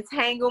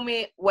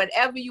 entanglement,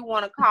 whatever you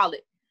want to call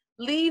it,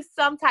 leaves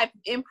some type of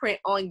imprint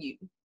on you,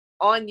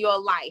 on your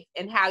life,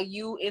 and how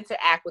you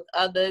interact with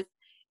others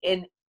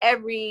in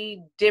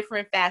every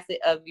different facet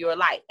of your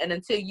life. And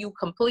until you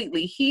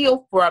completely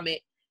heal from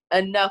it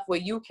enough where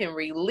you can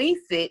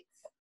release it,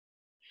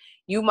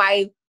 you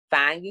might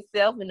find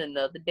yourself in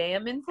another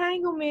damn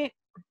entanglement.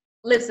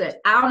 Listen,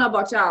 I don't know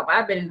about y'all, but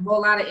I've been in a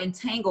whole lot of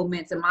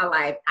entanglements in my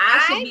life.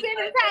 I ain't been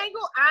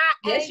entangled.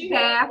 Yes, you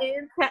have.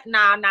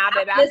 Nah,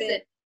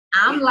 baby.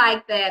 I'm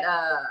like that.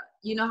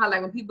 You know how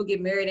like when people get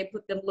married, they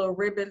put them little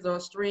ribbons or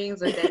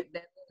strings or that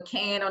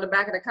can on the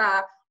back of the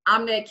car.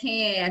 I'm that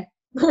can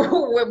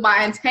with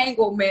my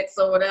entanglements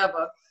or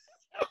whatever.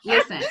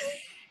 Listen,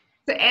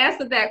 to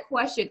answer that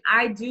question,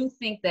 I do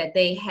think that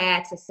they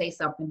had to say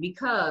something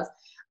because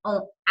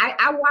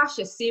I watched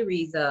a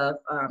series of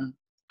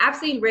I've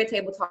seen Red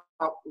Table Talk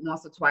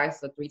once or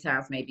twice or 3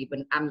 times maybe, but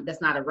that's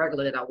not a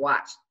regular that I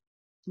watch.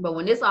 But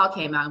when this all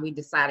came out and we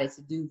decided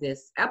to do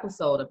this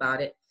episode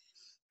about it,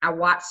 I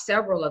watched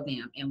several of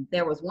them. And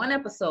there was one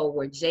episode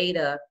where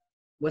Jada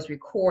was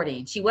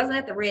recording. She wasn't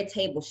at the red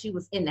table. She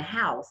was in the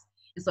house.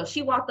 And so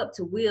she walked up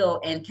to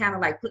Will and kind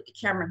of like put the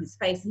camera in his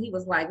face. And he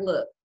was like,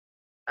 look,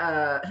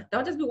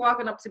 don't just be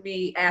walking up to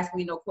me, asking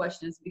me no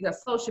questions,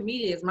 because social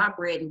media is my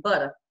bread and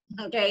butter.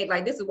 Okay,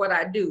 like this is what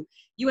I do.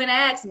 You ain't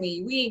ask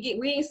me. We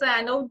ain't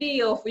signed no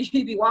deal for you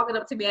to be walking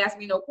up to me, asking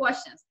me no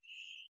questions.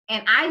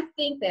 And I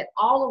think that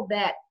all of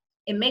that,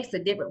 it makes a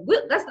difference.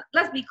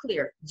 Let's be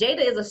clear. Jada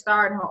is a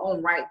star in her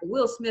own right.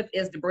 Will Smith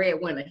is the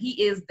breadwinner.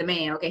 He is the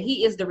man. Okay,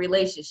 he is the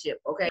relationship.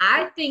 Okay,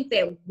 I think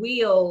that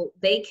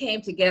they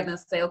came together and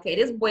say, okay,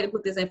 this boy to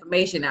put this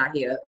information out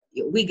here,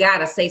 we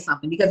gotta say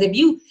something, because if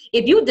you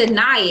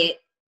deny it,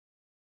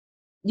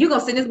 you're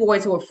gonna send this boy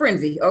to a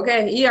frenzy.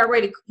 Okay, he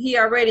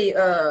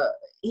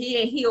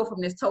ain't healed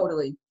from this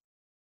totally.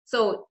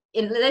 So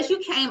unless you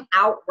came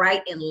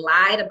outright and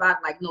lied about,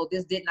 like, no,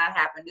 this did not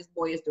happen, this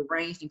boy is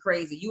deranged and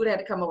crazy, you would have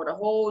to come up with a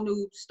whole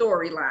new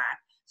storyline.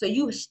 So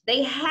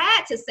they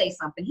had to say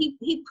something.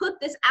 He put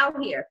this out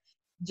here.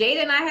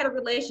 Jada and I had a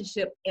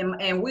relationship,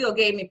 and Will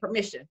gave me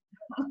permission.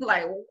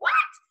 Like, what?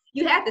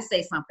 You had to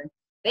say something.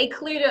 They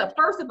cleared it up.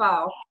 First of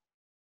all,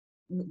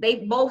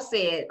 they both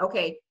said,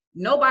 okay,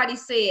 nobody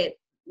said,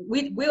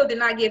 Will did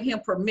not give him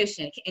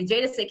permission. And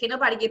Jada said, can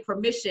nobody get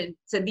permission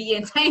to be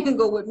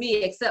entangled with me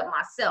except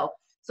myself?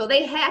 So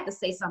they had to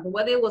say something,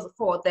 whether it was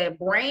for their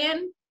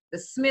brand, the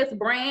Smith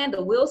brand,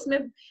 the Will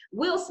Smith.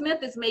 Will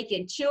Smith is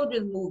making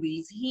children's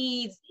movies.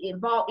 He's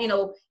involved,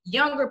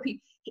 younger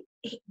people.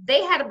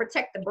 They had to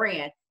protect the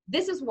brand.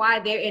 This is why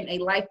they're in a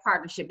life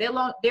partnership.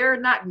 They're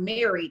not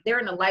married. They're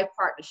in a life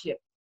partnership.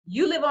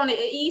 You live on the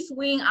east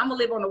wing, I'm gonna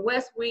live on the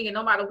west wing, and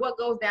no matter what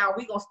goes down,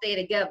 we're gonna stay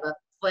together.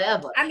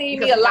 forever. I need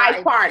me a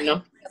life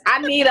partner. I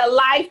need a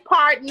life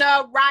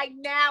partner right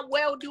now.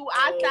 Well, do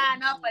I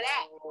sign up for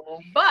that?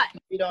 But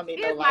you don't need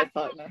no life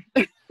partner.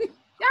 Y'all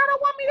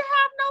don't want me to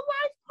have no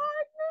life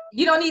partner?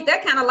 You don't need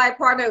that kind of life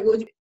partner.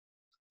 Would you?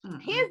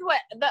 Here's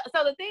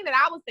the thing that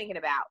I was thinking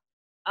about.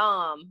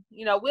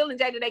 You know, Will and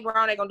Jada, they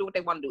grown, they gonna do what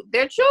they want to do.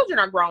 Their children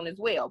are grown as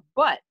well.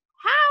 But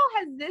how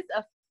has this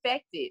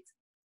affected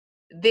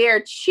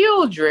their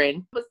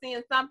children? I was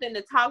seeing something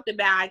that talked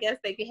about, I guess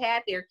they could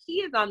have their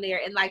kids on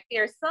there, and like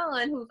their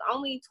son, who's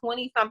only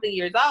 20 something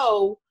years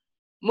old,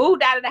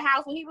 moved out of the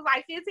house when he was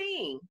like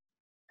 15.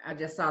 I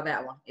just saw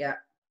that one. Yeah.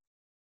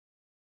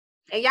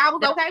 And y'all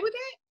was okay with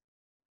that?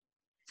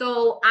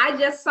 So I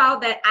just saw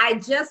that. I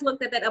just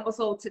looked at that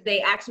episode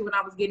today, actually, when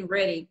I was getting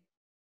ready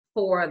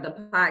for the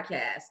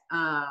podcast.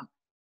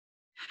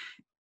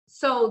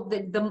 So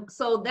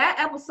that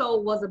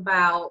episode was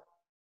about,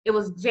 it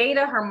was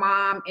Jada, her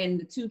mom, and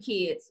the two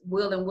kids,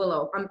 Will and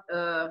Willow,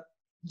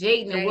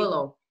 Jaden and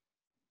Willow.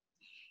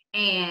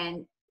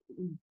 And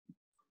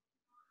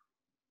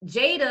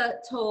Jada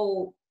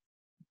told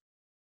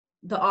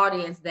the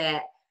audience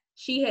that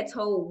she had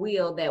told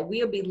Will that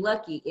we'll be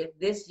lucky if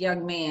this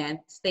young man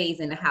stays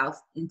in the house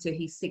until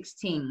he's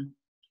 16.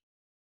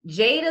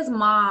 Jada's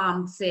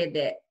mom said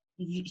that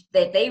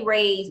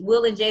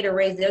Will and Jada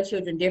raised their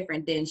children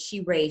different than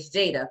she raised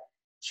Jada.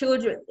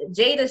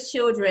 Jada's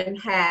children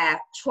have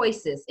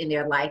choices in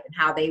their life and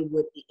how they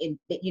would,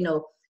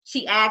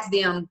 she asked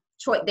them,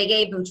 they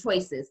gave them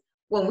choices.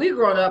 When we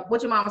growing up,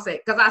 what your mama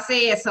said? Because I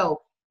said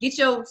so. Get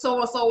your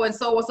so-and-so and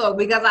so-and-so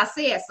because I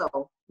said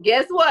so.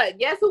 Guess what?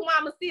 Guess who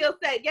mama still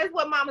said? Guess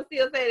what mama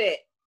still said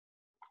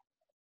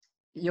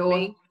that?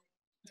 Me.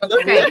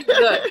 Okay,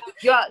 good.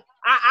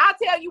 I'll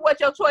tell you what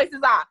your choices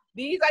are.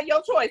 These are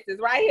your choices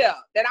right here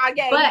that I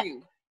gave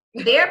you.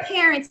 Their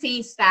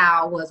parenting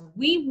style was,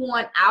 we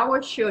want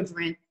our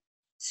children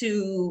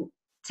to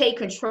take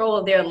control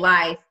of their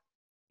life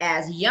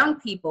as young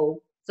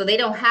people so they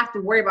don't have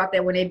to worry about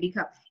that when they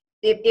become,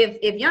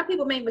 if young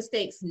people make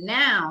mistakes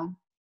now,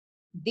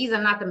 these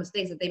are not the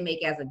mistakes that they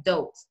make as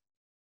adults.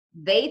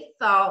 They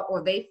thought,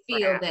 or they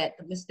feel that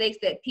the mistakes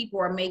that people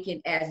are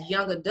making as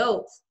young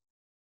adults,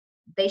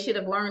 they should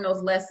have learned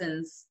those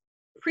lessons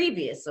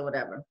previous or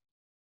whatever.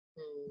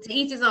 To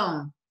each his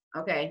own.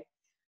 Okay.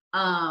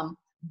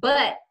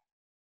 But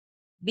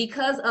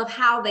because of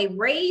how they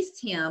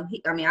raised him, he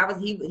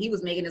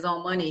was making his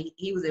own money.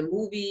 He was in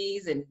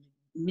movies and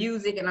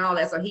music and all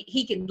that. So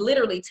he can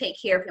literally take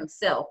care of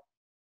himself.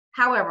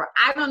 However,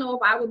 I don't know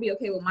if I would be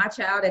okay with my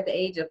child at the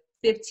age of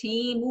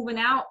 15 moving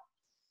out.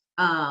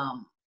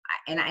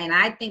 And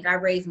I think I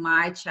raised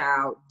my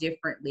child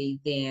differently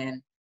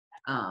than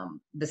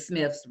the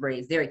Smiths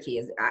raised their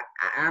kids.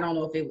 I don't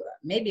know if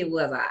maybe it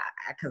was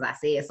because I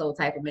said so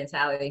type of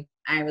mentality.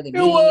 I ain't really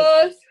mean it. It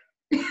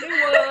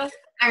was.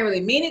 I didn't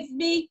really mean it to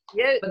be,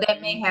 but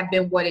that may have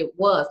been what it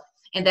was.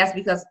 And that's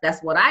because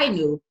that's what I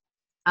knew.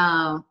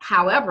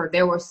 However,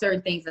 there were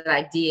certain things that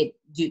I did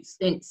do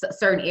in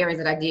certain areas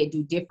that I did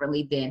do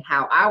differently than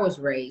how I was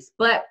raised.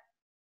 But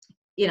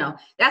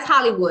that's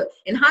Hollywood.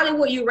 In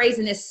Hollywood, you're raised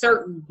in this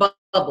certain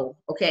bubble,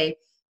 okay?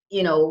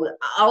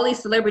 All these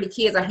celebrity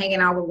kids are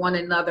hanging out with one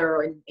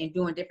another and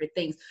doing different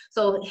things.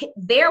 So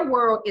their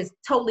world is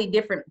totally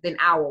different than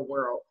our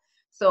world.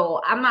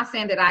 So I'm not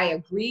saying that I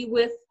agree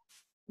with,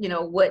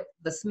 what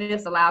the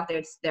Smiths allowed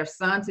their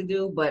son to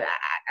do, but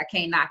I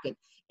can't knock it.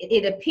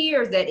 It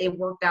appears that it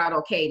worked out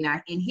okay.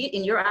 Now, in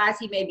your eyes,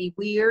 he may be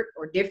weird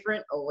or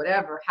different or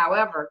whatever.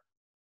 However,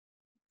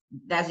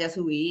 that's just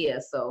who he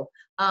is. So,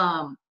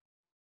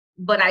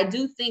 but I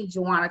do think,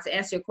 Joanna, to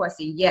answer your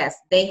question, yes,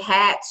 they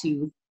had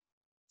to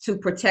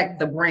protect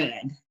the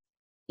brand.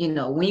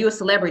 When you're a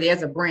celebrity,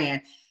 there's a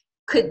brand.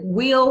 Could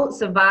Will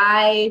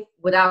survive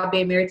without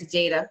being married to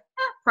Jada?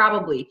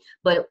 Probably.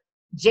 But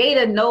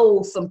Jada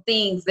knows some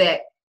things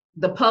that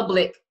the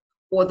public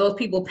or those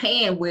people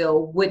paying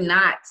Will would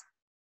not,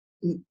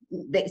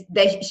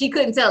 that she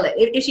couldn't tell it.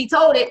 If she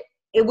told it,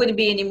 it wouldn't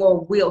be any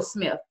more Will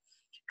Smith.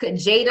 Could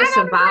Jada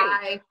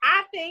survive?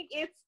 I think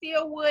it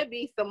still would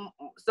be some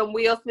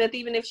Will Smith,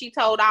 even if she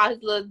told all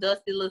his little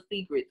dusty little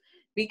secrets.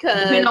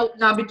 Because depending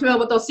on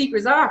what those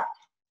secrets are.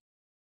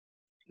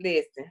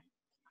 Listen,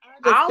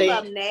 all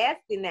of them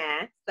nasty now,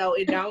 so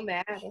it don't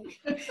matter.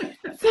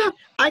 So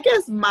I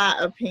guess my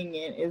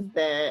opinion is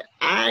that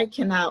I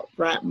cannot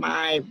wrap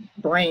my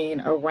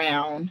brain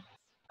around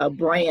a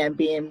brand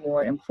being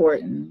more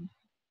important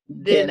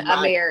than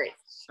a marriage.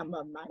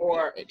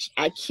 Marriage.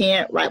 I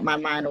can't wrap my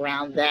mind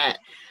around that.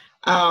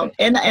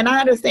 And I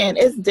understand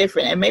it's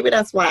different, and maybe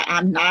that's why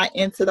I'm not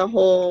into the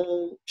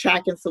whole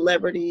tracking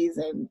celebrities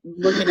and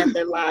looking at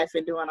their life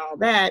and doing all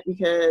that,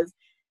 because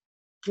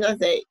I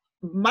say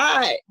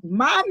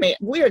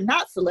we're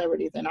not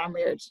celebrities, and our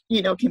marriage,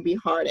 can be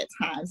hard at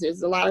times.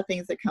 There's a lot of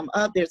things that come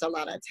up. There's a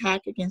lot of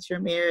attack against your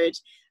marriage.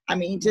 I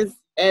mean, just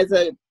as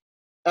a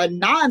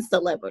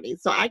non-celebrity,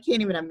 so I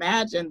can't even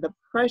imagine the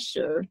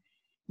pressure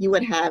you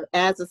would have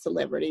as a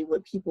celebrity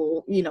with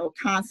people,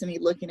 constantly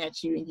looking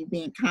at you and you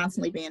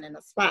constantly being in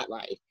the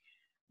spotlight.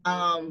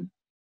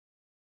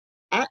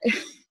 I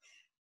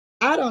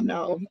don't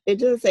know. It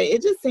just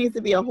seems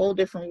to be a whole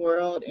different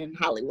world in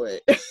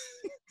Hollywood.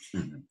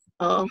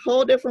 A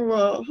whole different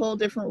world, whole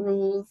different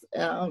rules,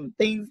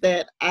 things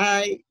that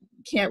I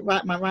can't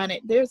wrap my mind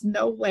in. There's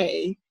no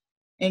way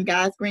in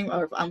God's green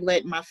earth I'm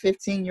letting my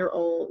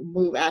 15-year-old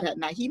move out at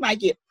night. He might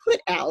get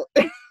put out,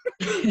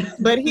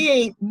 but he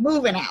ain't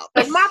moving out.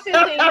 But my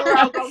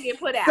 15-year-old gonna get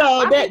put out.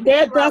 So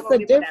that's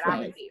the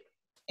difference.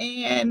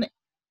 And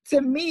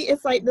to me,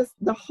 it's like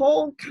the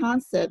whole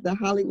concept that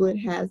Hollywood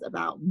has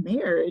about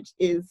marriage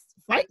is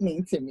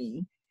frightening to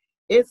me.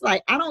 It's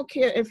like, I don't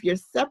care if you're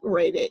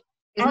separated.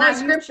 It's not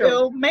scriptural.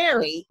 Still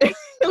married. Okay,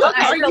 so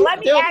let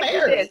me ask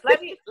you this.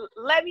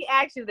 Let me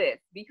ask you this,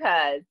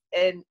 because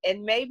and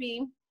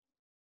maybe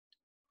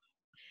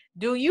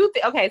do you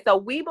okay, so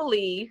we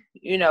believe,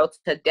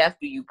 to death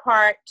do you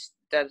part,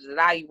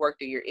 you work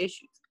through your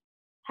issues.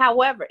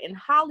 However, in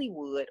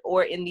Hollywood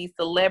or in these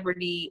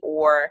celebrity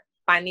or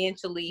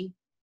financially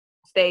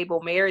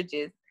stable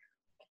marriages,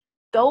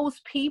 those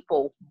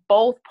people,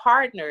 both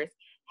partners,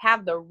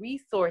 have the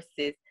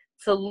resources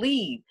to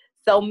leave.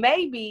 So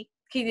maybe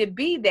can it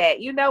be that,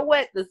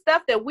 the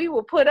stuff that we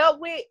will put up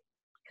with,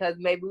 because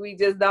maybe we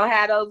just don't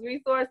have those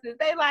resources,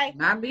 they like,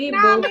 nah, man,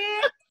 I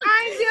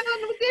ain't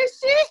dealing with this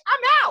shit.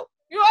 I'm out.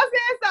 You know what I'm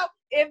saying? So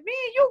if me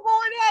and you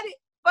going at it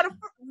for the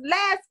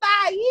last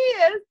 5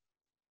 years,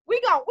 we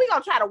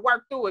gonna try to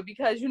work through it,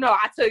 because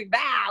I took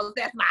vows.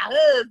 That's my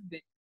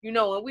husband.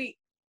 And we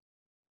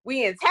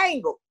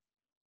entangled.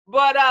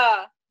 But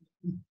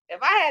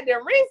if I had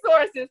them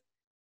resources,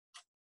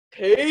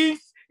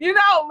 peace.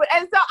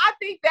 And so I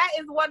think that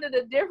is one of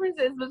the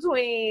differences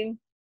between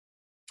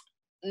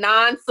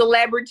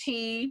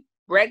non-celebrity,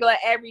 regular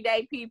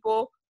everyday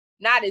people,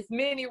 not as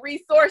many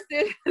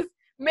resources,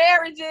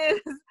 marriages,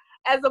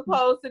 as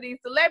opposed to these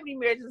celebrity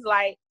marriages.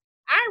 Like,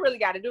 I ain't really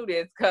got to do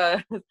this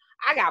because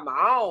I got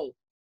my own.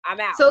 I'm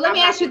out. So let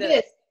me ask you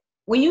this.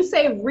 When you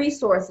say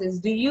resources,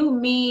 do you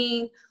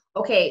mean,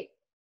 okay,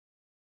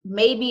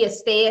 maybe a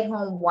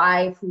stay-at-home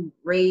wife who's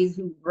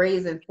raising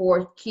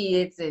 4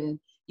 kids and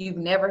you've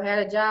never had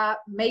a job,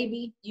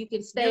 maybe you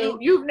can stay?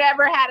 You've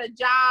never had a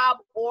job,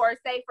 or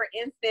say, for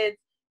instance,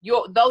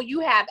 though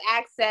you have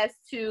access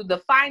to the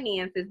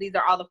finances, these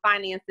are all the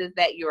finances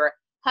that your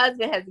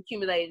husband has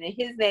accumulated, and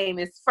his name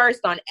is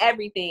first on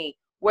everything,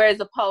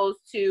 whereas opposed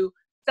to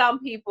some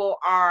people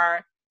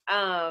are,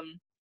 not,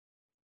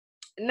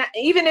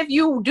 even if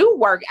you do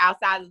work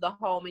outside of the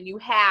home and you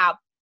have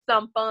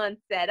some funds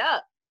set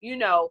up,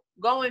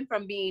 going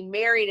from being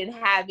married and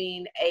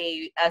having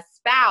a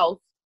spouse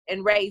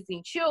and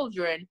raising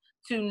children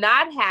to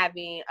not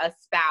having a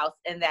spouse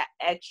and that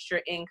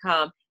extra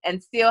income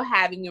and still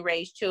having to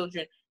raise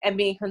children and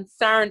being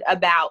concerned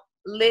about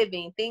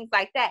living, things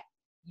like that.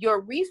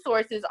 Your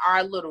resources are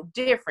a little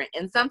different.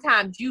 And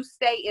sometimes you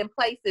stay in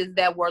places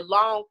that were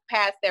long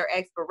past their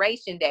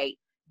expiration date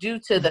due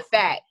to the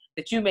fact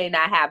that you may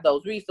not have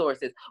those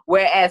resources.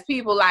 Whereas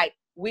people like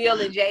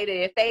Will and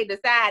Jada, if they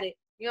decided,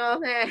 you know what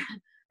I'm saying,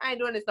 I ain't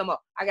doing this no more,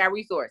 I got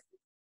resources,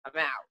 I'm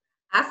out.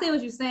 I see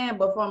what you're saying,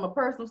 but from a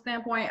personal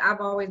standpoint,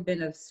 I've always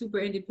been a super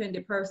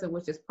independent person,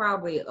 which is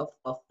probably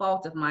a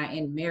fault of mine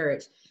in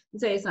marriage. Let me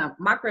tell you something.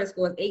 My credit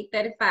score is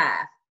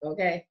 835,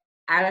 okay?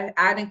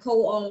 I done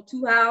co-own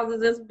 2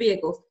 houses as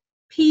vehicles.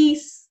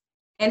 Peace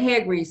and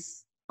hair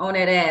grease on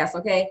that ass,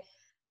 okay?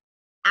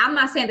 I'm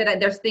not saying that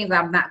there's things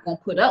I'm not going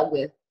to put up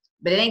with,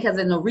 but it ain't because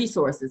there's no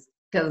resources,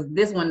 because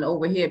this one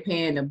over here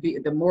paying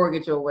the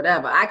mortgage or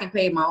whatever. I can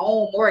pay my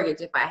own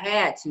mortgage if I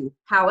had to.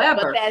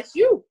 However, but that's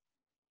you.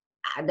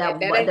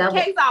 That ain't the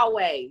case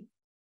always.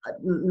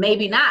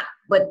 Maybe not,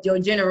 but your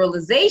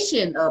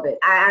generalization of it,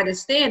 I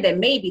understand that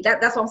maybe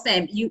that's what I'm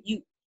saying.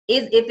 If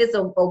it's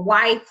a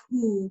wife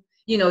who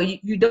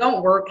you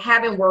don't work,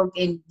 haven't worked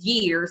in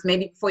years,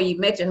 maybe before you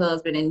met your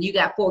husband, and you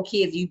got 4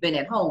 kids, you've been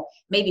at home.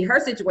 Maybe her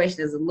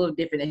situation is a little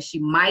different, and she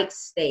might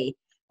stay.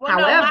 Well,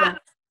 however,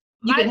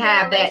 you can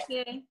have that.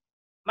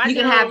 My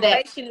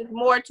generalization is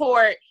more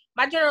toward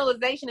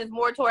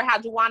how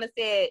Juwana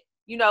said.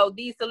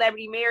 These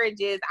celebrity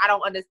marriages, I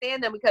don't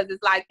understand them, because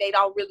it's like they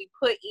don't really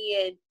put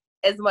in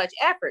as much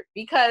effort.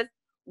 Because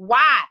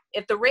why?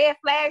 If the red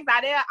flags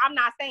are there, I'm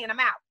not saying I'm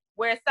out.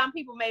 Whereas some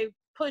people may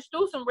push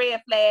through some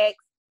red flags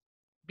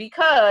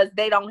because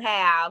they don't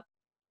have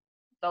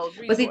those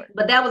resources.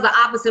 But that was the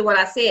opposite of what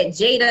I said.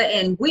 Jada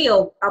and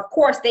Will, of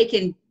course,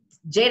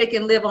 Jada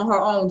can live on her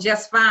own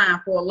just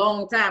fine for a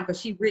long time because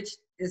she rich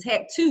as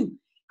heck too.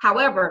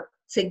 However,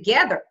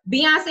 together,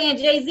 Beyonce and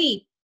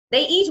Jay-Z,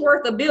 they each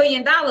worth $1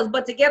 billion,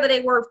 but together they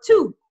worth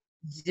 2.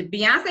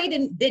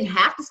 Beyonce didn't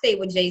have to stay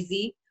with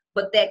Jay-Z,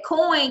 but that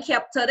coin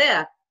kept her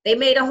there. They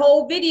made a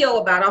whole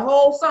video about a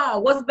whole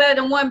song. What's better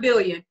than 1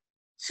 billion?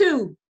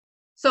 2.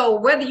 So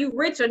whether you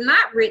rich or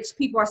not rich,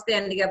 people are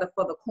standing together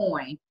for the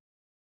coin.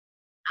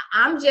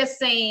 I'm just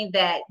saying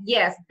that,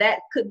 yes, that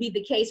could be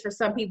the case for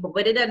some people,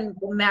 but it doesn't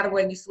matter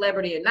whether you're a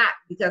celebrity or not,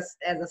 because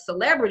as a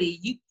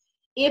celebrity,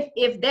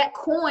 if that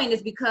coin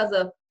is because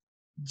of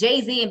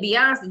Jay-Z and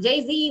Beyonce,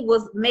 Jay-Z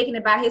was making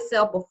it by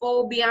himself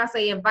before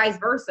Beyonce and vice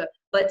versa.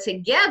 but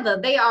together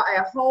they are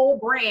a whole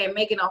brand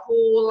making a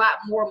whole lot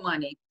more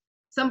money.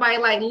 Somebody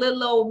like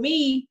little old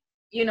me,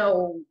 you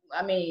know,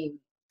 I mean,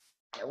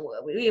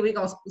 we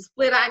gonna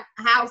split our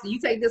house and you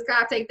take this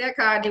car, take that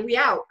car, and then we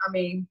out. I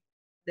mean,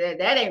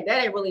 that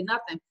ain't really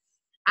nothing.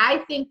 I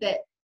think that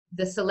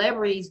the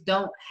celebrities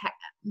don't have,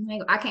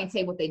 I can't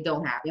say what they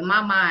don't have. In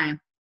my mind,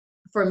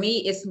 for me,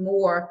 it's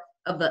more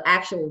of the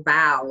actual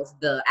vows,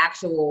 the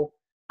actual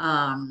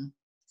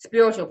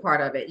spiritual part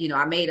of it. You know,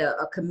 I made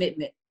a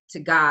commitment to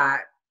God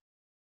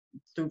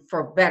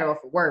for better or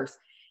for worse.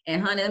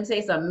 And honey, let me tell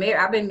you something.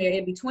 I've been married,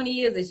 it'll be 20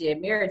 years this year.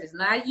 Marriage is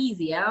not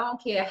easy. I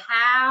don't care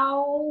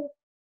how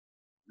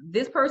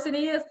this person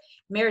is.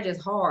 Marriage is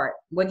hard.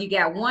 Whether you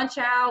got one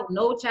child,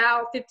 no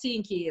child,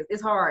 15 kids,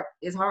 it's hard.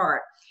 It's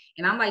hard.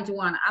 And I'm like,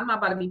 Juana, I'm not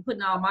about to be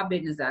putting all my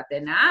business out there.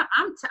 Now,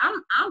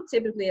 I'm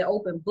typically an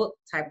open book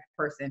type of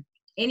person.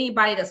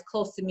 Anybody that's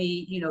close to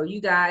me, you know,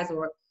 you guys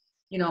or,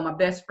 you know, my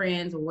best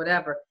friends or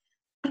whatever,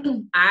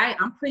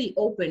 I'm pretty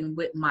open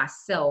with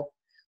myself,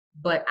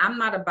 but I'm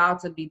not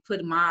about to be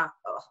putting my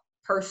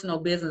personal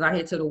business out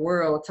here to the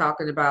world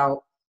talking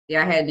about,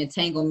 yeah, I had an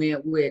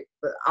entanglement with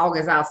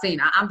August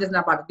Alsina. I'm just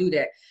not about to do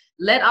that.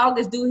 Let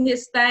August do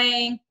his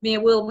thing. Me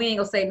and Will, we ain't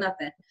gonna say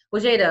nothing.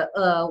 Well,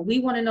 Jada, we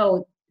want to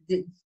know,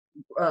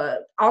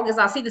 August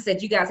Alsina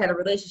said you guys had a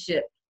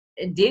relationship.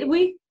 Did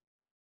we?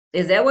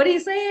 Is that what he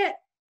said?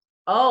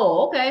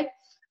 Oh, okay.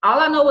 All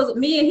I know is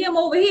me and him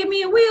over here,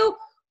 me and Will,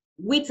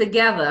 we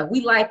together.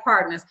 We like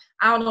partners.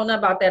 I don't know nothing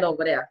about that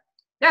over there.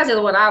 That's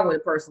just what I would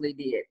have personally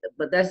did,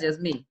 but that's just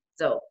me.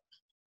 So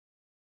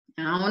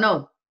I don't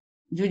know.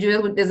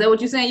 Juju, is that what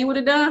you're saying you would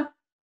have done?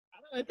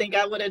 I don't think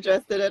I would have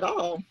addressed it at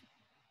all.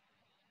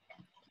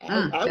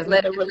 I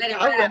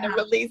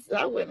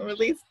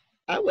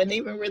wouldn't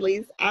even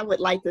release. I would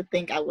like to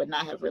think I would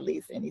not have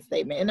released any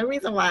statement. And the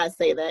reason why I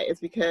say that is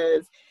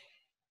because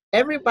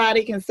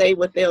everybody can say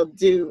what they'll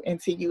do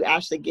until you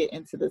actually get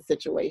into the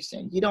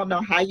situation. You don't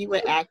know how you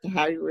would act or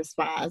how you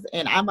respond.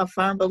 And I'm a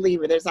firm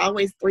believer. There's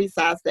always three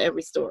sides to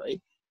every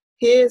story.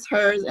 His,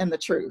 hers, and the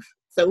truth.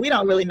 So we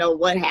don't really know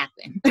what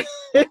happened.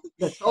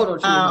 The total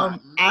truth.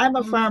 I'm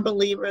a firm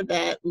believer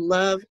that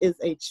love is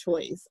a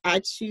choice. I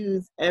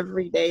choose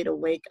every day to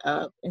wake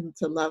up and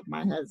to love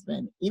my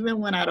husband, even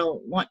when I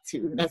don't want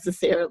to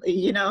necessarily,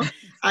 you know.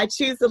 I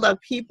choose to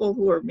love people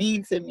who are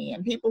mean to me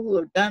and people who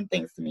have done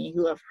things to me,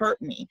 who have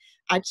hurt me.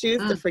 I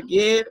choose to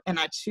forgive, and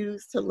I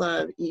choose to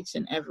love each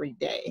and every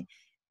day.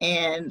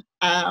 And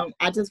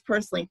I just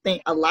personally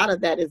think a lot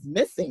of that is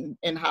missing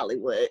in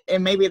Hollywood.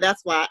 And maybe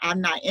that's why I'm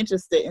not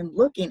interested in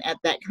looking at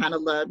that kind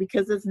of love,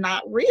 because it's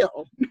not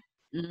real.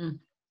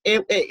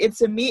 It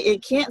to me,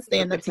 it can't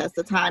stand the test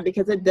of time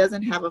because it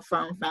doesn't have a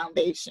firm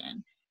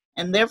foundation.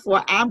 And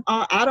therefore, I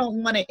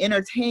don't want to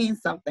entertain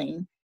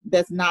something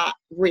that's not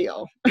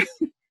real.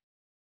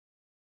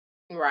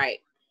 Right.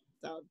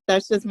 So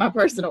that's just my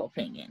personal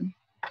opinion.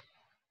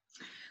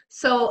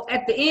 So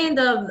at the end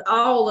of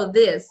all of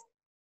this,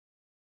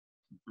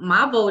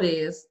 my vote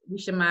is we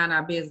should mind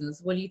our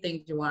business. What do you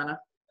think, Joanna?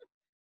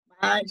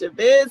 Mind your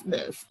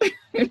business.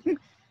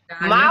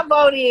 My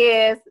vote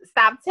is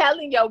stop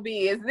telling your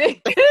business,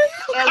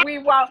 and we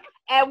won't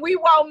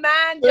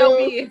mind your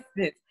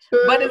business.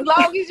 But as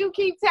long as you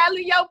keep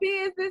telling your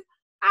business,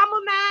 I'ma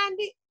mind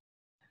it.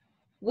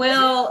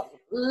 Well,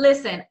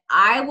 listen,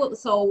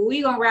 so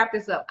we're gonna wrap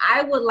this up.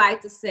 I would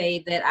like to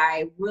say that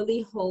I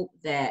really hope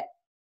that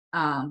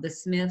the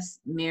Smiths'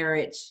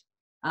 marriage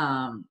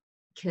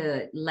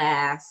could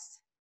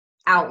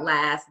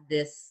outlast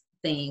this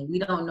thing. We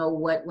don't know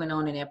what went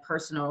on in their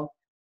personal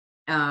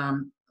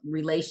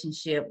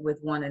relationship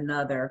with one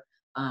another.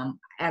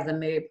 As a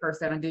married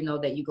person, I do know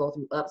that you go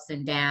through ups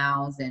and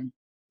downs, and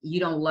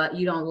you don't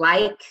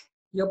like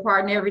your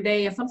partner every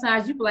day, and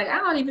sometimes you be like, I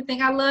don't even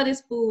think I love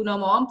this fool no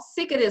more. I'm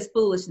sick of this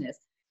foolishness.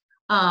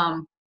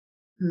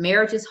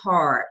 Marriage is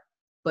hard,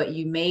 but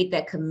you made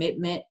that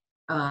commitment,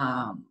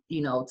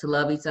 to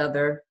love each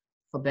other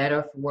for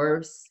better, for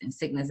worse, in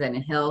sickness and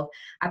in health.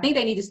 I think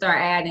they need to start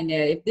adding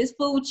there. If this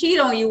fool cheat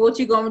on you, what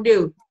you gonna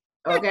do?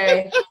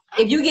 Okay.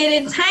 If you get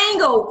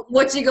entangled,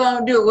 what you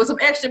gonna do with some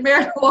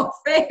extramarital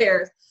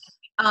affairs?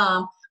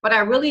 But I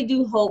really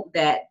do hope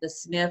that the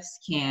Smiths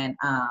can,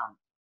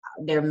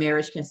 their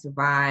marriage can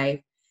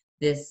survive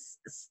this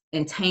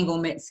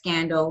entanglement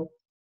scandal.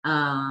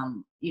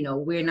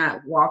 We're not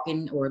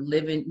walking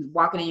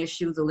in your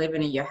shoes or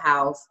living in your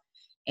house.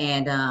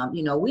 And,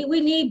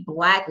 we need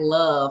Black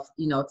love,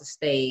 to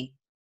stay,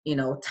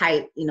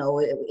 tight.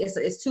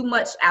 It's too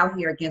much out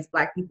here against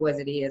Black people as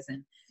it is.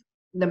 And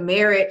the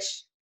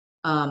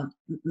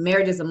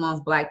marriages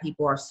amongst Black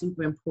people are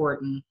super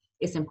important.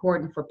 It's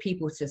important for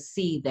people to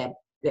see that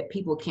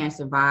people can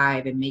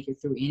survive and make it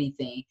through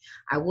anything.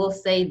 I will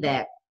say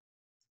that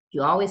if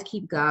you always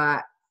keep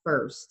God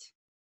first,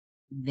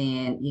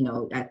 then,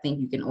 I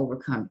think you can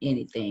overcome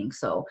anything.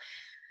 So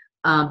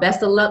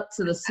best of luck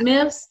to the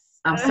Smiths.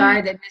 I'm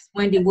sorry that Miss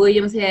Wendy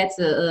Williams had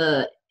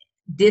to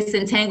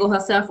disentangle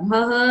herself from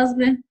her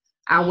husband.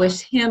 I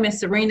wish him and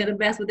Serena the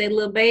best with their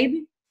little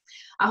baby.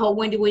 I hope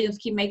Wendy Williams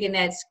keep making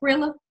that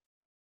Skrilla.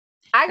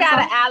 I got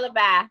an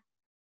alibi.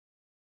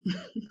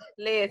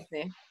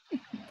 Listen,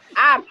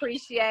 I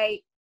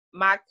appreciate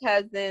my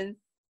cousin's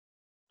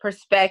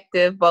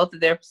perspective, both of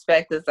their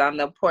perspectives on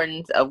the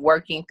importance of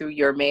working through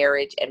your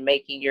marriage and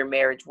making your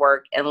marriage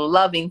work and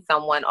loving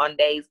someone on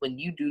days when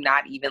you do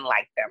not even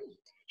like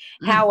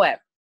them. However,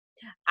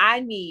 I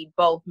need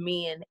both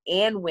men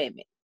and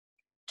women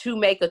to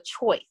make a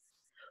choice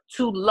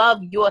to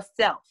love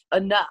yourself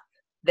enough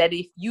that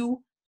if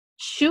you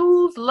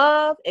choose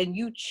love and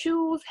you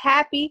choose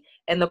happy,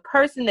 and the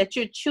person that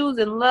you're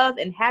choosing love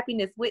and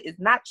happiness with is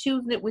not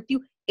choosing it with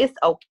you, it's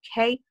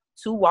okay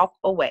to walk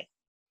away.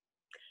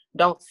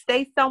 Don't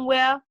stay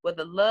somewhere where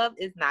the love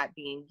is not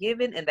being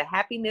given and the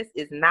happiness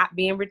is not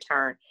being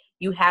returned.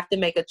 You have to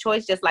make a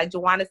choice, just like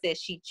Joanna said.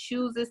 She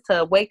chooses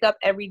to wake up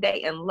every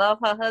day and love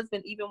her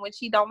husband even when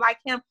she don't like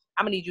him.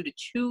 I'm going to need you to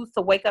choose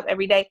to wake up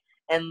every day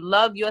and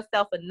love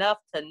yourself enough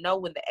to know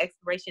when the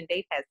expiration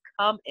date has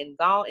come and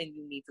gone, and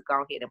you need to go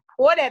ahead and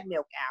pour that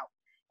milk out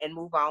and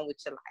move on with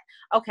your life.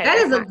 Okay. That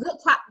is a good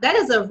top. That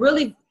is a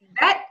really,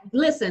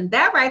 listen,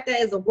 that right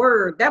there is a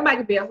word. That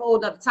might be a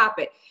whole other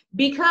topic,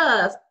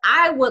 because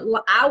I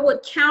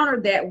would counter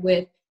that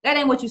with, that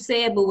ain't what you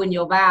said, but when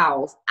your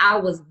vows, I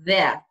was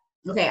there.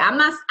 Okay. I'm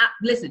not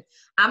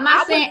saying, I'm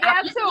not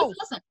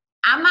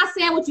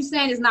saying what you're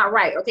saying is not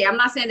right. Okay. I'm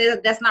not saying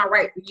that that's not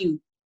right for you.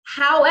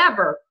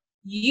 However,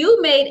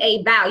 you made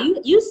a vow.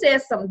 You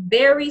said some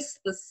very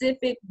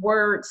specific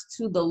words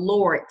to the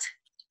Lord.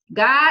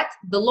 God,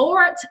 the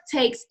Lord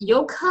takes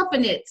your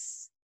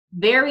covenants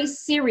very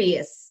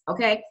serious.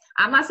 Okay.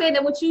 I'm not saying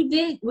that what you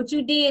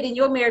did in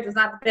your marriage was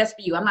not the best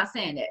for you. I'm not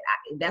saying that.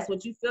 That's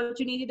what you feel that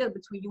you need to do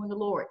between you and the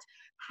Lord.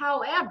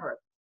 However,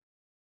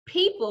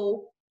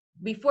 people,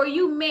 before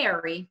you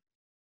marry,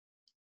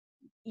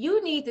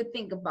 you need to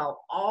think about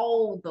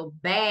all the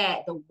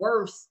bad, the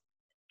worst.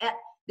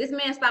 This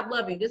man stopped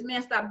loving you. This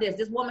man stopped this.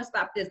 This woman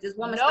stopped this. This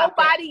woman stopped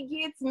that. Nobody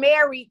gets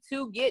married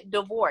to get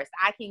divorced.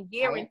 I can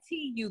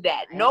guarantee you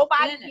that.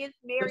 Nobody gets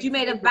married. But you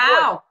made a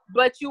vow.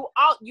 But you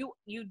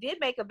did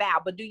make a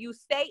vow. But do you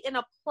stay in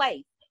a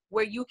place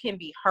where you can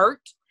be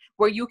hurt,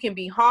 where you can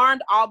be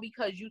harmed, all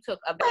because you took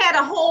a vow? You had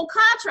a whole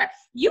contract.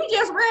 You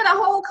just read a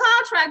whole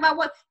contract about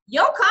what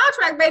your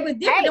contract, baby,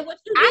 different than what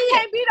you did. I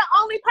can't be the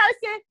only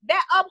person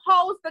that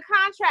upholds the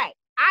contract.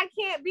 I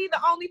can't be the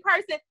only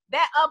person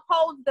that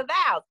upholds the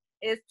vows.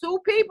 It's two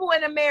people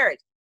in a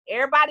marriage.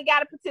 Everybody got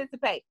to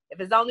participate.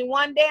 If it's only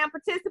one damn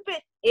participant,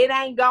 it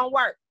ain't going to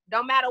work.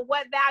 Don't matter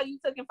what vow you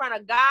took in front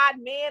of God,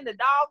 man, the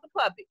dog, the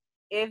puppy.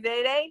 If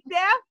it ain't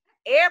there,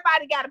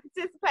 everybody got to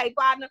participate,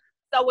 partner.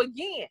 So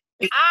again,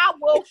 I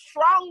will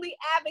strongly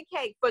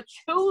advocate for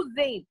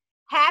choosing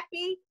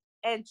happy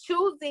and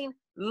choosing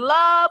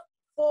love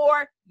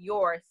for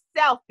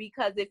yourself,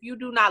 because if you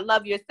do not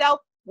love yourself,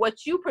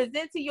 what you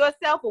present to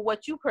yourself or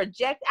what you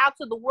project out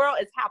to the world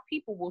is how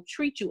people will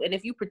treat you. And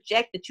if you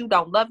project that you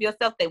don't love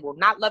yourself, they will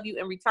not love you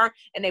in return,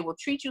 and they will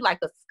treat you like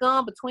a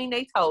scum between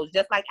their toes,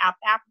 just like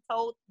Alfalfa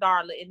told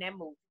Darla in that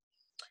movie.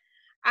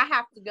 I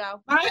have to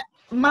go.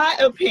 My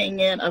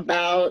opinion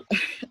about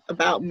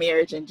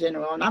marriage in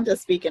general, and I'm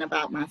just speaking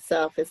about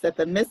myself, is that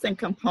the missing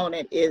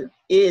component is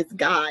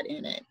God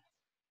in it.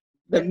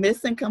 The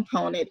missing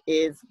component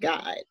is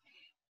God.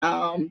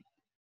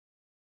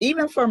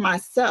 Even for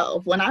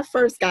myself, when I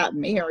first got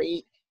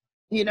married,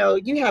 you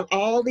have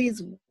all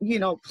these,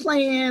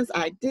 plans,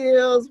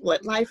 ideals,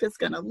 what life is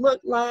going to look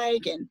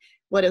like and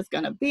what it's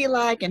going to be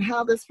like and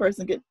how this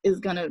person is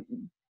going to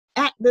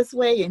act this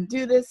way and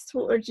do this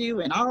towards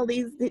you, and all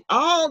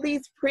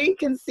these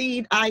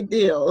preconceived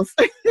ideals.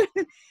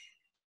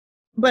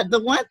 But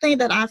the one thing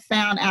that I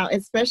found out,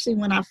 especially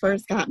when I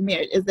first got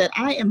married, is that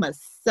I am a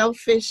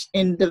selfish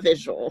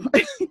individual.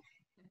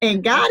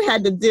 And God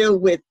had to deal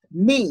with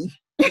me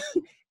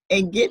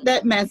and get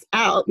that mess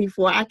out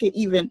before I could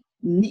even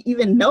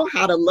know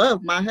how to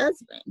love my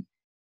husband.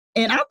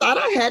 And I thought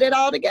I had it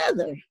all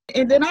together.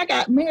 And then I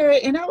got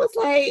married and I was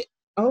like,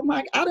 oh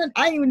my, I didn't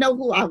even know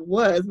who I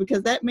was,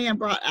 because that man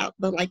brought out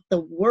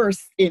the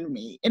worst in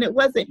me. And it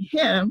wasn't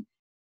him.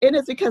 And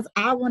it's because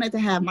I wanted to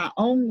have my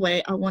own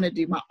way. I wanted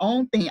to do my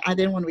own thing. I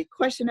didn't want to be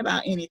questioned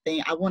about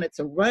anything. I wanted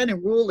to run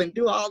and rule and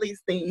do all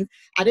these things.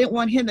 I didn't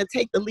want him to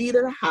take the lead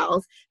of the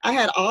house. I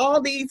had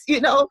all these,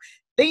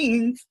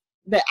 things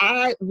that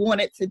I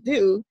wanted to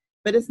do,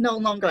 but it's no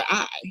longer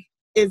I,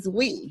 it's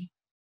we.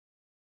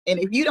 And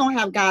if you don't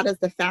have God as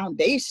the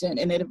foundation,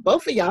 and if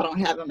both of y'all don't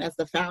have him as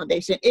the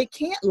foundation, it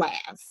can't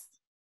last.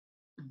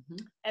 Mm-hmm.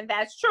 And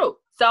that's true.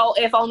 So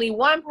if only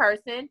one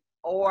person,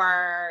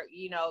 or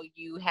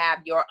you have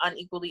your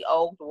unequally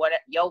yoked, what's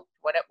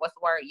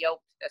the word?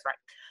 Yoked. That's right.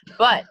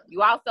 But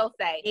you also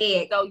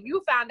say, so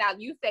you found out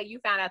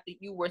that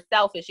you were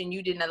selfish and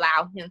you didn't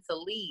allow him to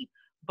lead.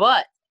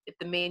 But if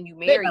the man you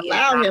married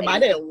I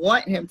didn't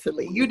want him to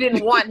leave. You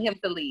didn't want him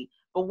to leave.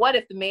 But what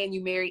if the man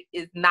you married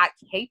is not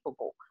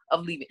capable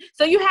of leaving?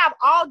 So you have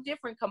all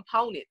different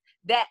components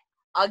that,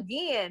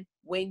 again,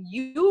 when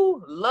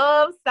you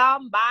love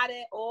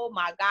somebody, oh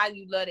my God,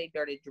 you love their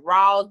dirty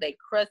drawers, their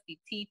crusty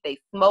teeth, they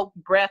smoke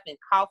breath and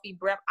coffee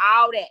breath,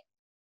 all that.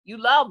 You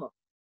love them.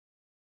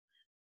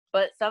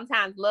 but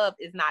sometimes love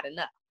is not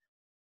enough.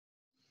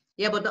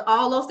 Yeah, but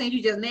all those things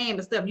you just named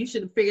and stuff, you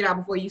should have figured out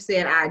before you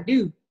said I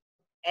do.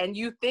 And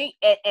you think,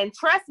 and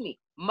trust me,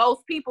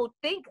 most people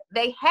think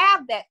they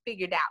have that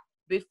figured out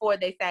before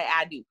they say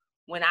I do.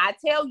 When I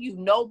tell you,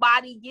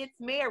 nobody gets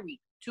married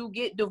to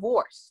get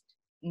divorced.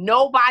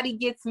 Nobody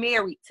gets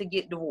married to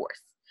get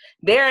divorced.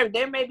 There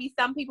may be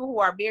some people who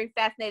are very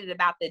fascinated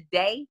about the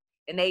day,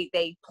 and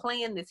they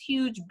plan this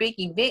huge big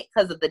event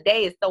because of the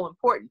day is so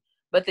important.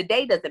 But the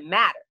day doesn't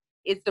matter.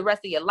 It's the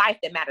rest of your life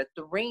that matters.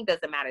 The ring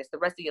doesn't matter. It's the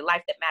rest of your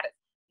life that matters.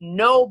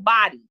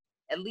 Nobody,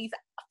 at least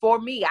for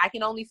me, I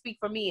can only speak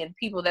for me and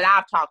people that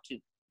I've talked to,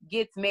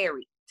 gets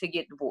married to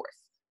get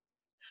divorced.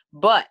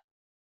 But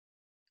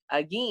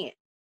again,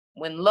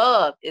 when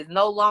love is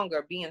no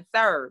longer being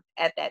served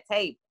at that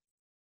table,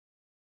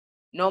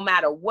 no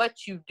matter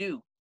what you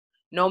do,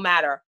 no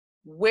matter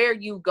where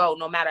you go,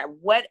 no matter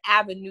what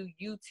avenue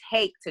you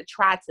take to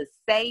try to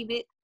save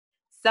it,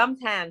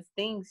 sometimes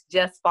things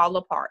just fall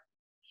apart.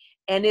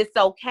 And it's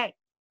okay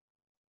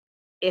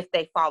if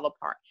they fall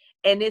apart.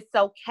 And it's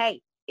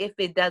okay if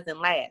it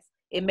doesn't last.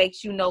 It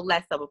makes you no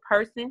less of a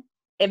person.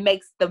 It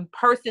makes the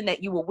person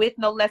that you were with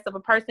no less of a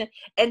person.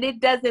 And it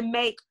doesn't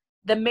make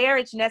the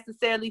marriage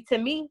necessarily, to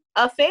me,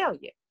 a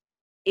failure.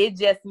 It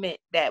just meant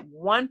that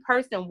one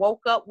person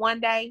woke up one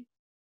day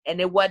and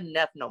it wasn't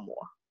enough no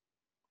more.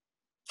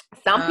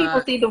 Some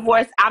people see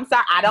divorce. I'm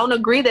sorry, I don't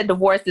agree that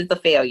divorce is a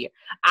failure.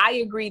 I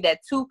agree that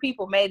two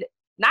people made it.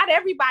 Not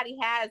everybody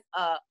has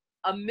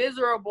a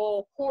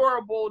miserable,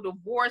 horrible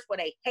divorce where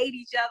they hate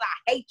each other.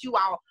 I hate you.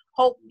 I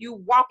hope you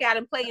walk out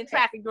and play in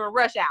traffic during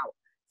rush hour.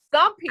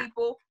 Some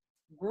people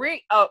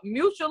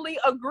mutually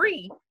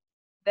agree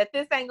that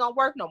this ain't gonna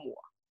work no more.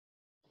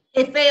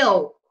 It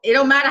failed. It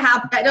don't matter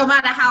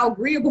how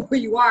agreeable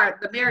you are.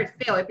 The marriage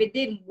failed. If it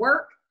didn't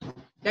work,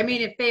 that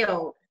means it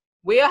failed.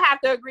 We'll have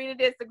to agree to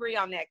disagree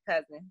on that,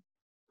 cousin.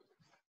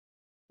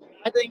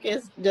 I think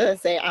it's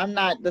just say, I'm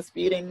not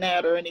disputing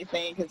that or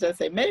anything, because just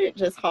say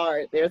marriage is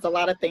hard. There's a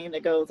lot of things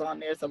that goes on.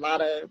 There's a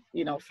lot of,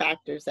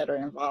 factors that are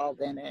involved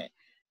in it.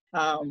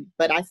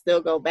 But I still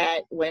go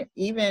back when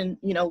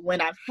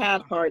when I've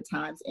had hard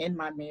times in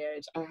my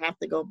marriage, I have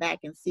to go back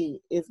and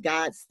see, is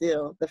God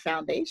still the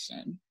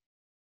foundation?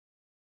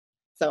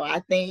 So I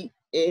think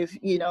if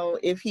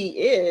he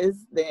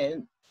is,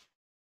 then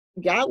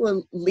God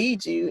will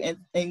lead you and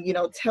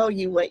tell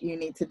you what you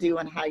need to do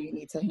and how you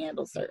need to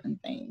handle certain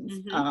things.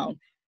 Mm-hmm.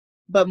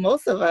 But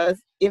most of us,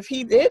 if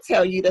he did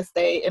tell you to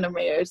stay in a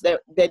marriage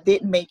that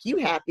didn't make you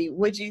happy,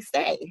 would you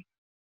stay?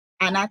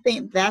 And I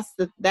think that's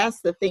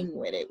the thing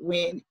with it.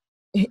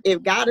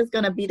 If God is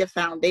going to be the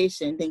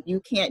foundation, then you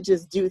can't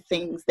just do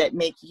things that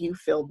make you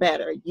feel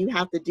better. You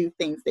have to do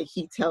things that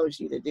he tells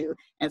you to do.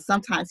 And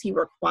sometimes he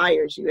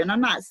requires you. And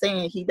I'm not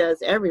saying he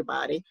does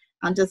everybody.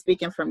 I'm just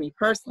speaking for me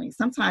personally.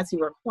 Sometimes he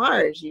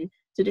requires you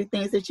to do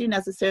things that you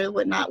necessarily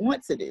would not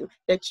want to do,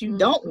 that you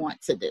don't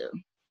want to do.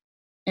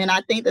 And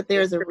I think that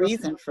there's a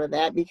reason for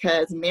that,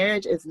 because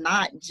marriage is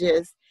not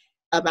just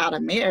about a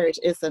marriage.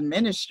 It's a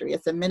ministry.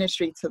 It's a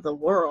ministry to the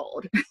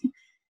world.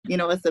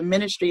 It's a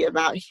ministry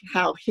about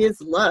how his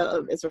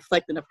love is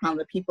reflected upon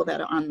the people that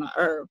are on the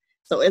earth.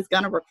 So it's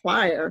going to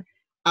require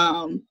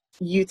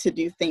you to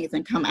do things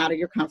and come out of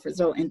your comfort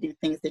zone and do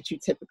things that you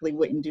typically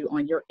wouldn't do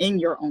in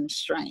your own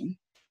strength.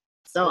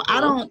 So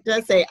I don't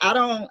just say, I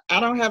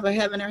don't have a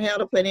heaven or hell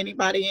to put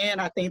anybody in.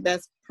 I think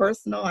that's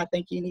personal. I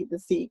think you need to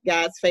seek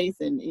God's face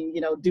and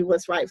do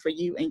what's right for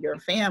you and your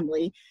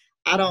family.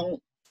 I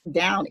don't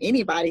down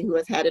anybody who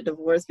has had a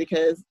divorce,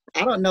 because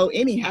I don't know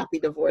any happy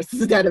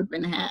divorces that have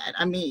been had.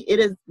 I mean, it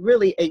is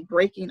really a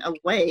breaking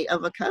away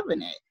of a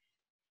covenant.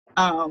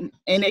 And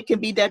it can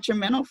be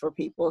detrimental for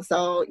people.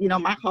 So,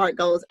 my heart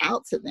goes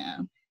out to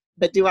them.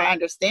 But do I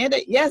understand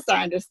it? Yes,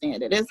 I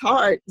understand it. It's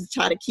hard to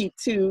try to keep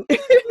two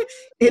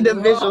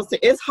individuals.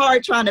 It's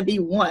hard trying to be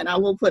one. I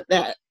will put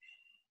that,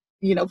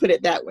 put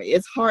it that way.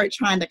 It's hard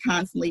trying to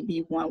constantly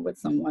be one with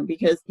someone,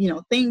 because,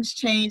 things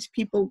change,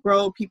 people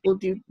grow, people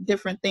do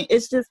different things.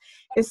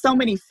 It's so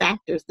many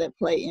factors that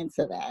play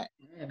into that.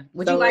 Yeah.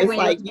 What so you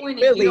like when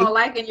you're 20s, you don't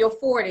like in your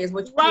 40s.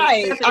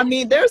 Right. I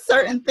mean, there's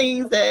certain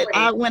things that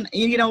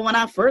when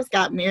I first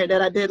got married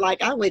that I did,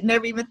 like, I would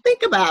never even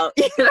think about,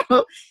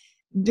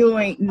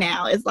 doing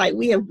now. It's like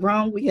we have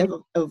grown, we have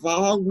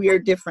evolved, we are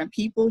different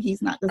people.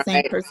 He's not the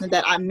same person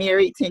that I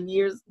married 10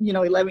 years,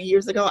 11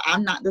 years ago.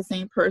 I'm not the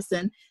same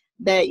person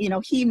that,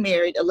 he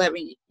married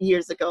 11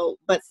 years ago,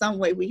 but some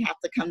way we have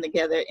to come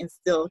together and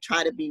still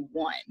try to be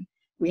one.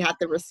 We have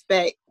to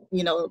respect,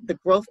 the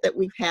growth that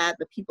we've had,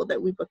 the people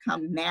that we've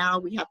become now.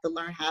 We have to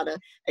learn how to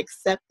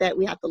accept that.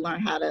 We have to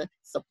learn how to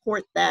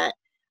support that.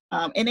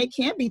 And it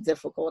can be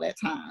difficult at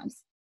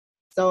times.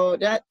 So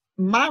that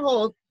my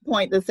whole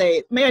point to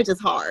say marriage is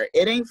hard.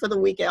 It ain't for the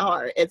weak at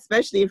heart,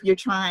 especially if you're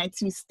trying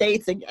to stay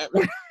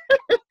together.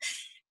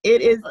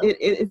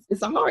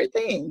 It's a hard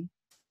thing.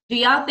 Do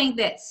y'all think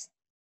that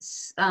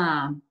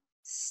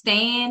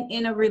staying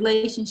in a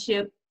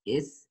relationship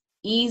is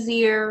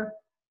easier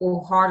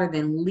or harder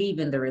than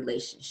leaving the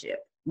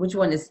relationship? Which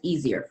one is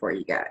easier for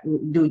you guys?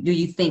 Do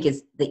you think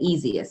it's the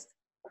easiest?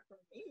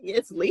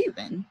 It's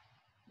leaving.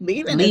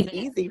 Leaving is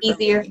easy for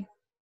me.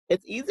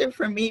 It's easier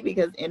for me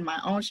because in my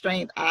own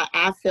strength,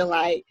 I feel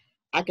like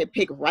I can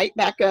pick right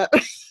back up.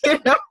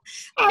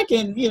 I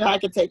can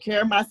take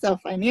care of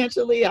myself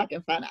financially. I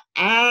can find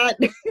I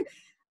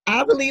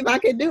believe I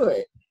can do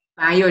it.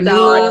 Find your new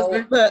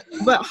husband. But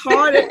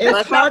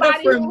it's harder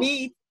for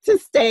me to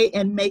stay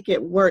and make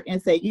it work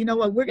and say, you know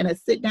what, we're gonna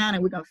sit down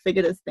and we're gonna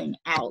figure this thing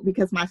out,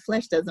 because my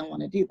flesh doesn't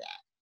want to do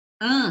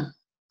that.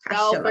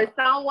 So for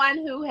someone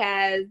who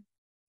has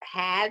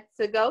had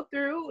to go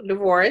through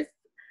divorce,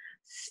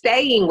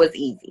 staying was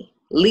easy.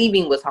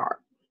 Leaving was hard.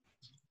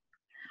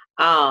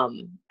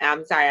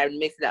 I'm sorry, I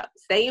mixed it up.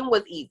 Staying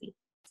was easy.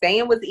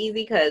 Staying was easy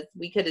because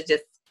we could have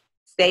just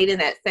stayed in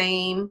that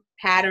same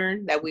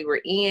pattern that we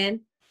were in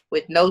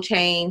with no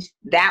change.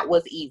 That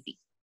was easy.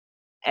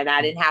 And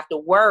I didn't have to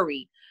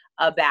worry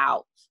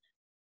about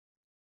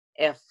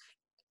if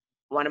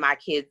one of my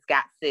kids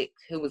got sick,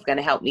 who was going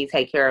to help me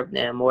take care of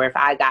them, or if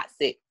I got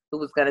sick, who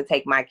was going to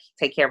take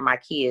care of my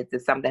kids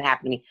if something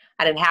happened to me.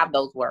 I didn't have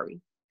those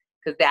worries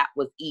because that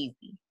was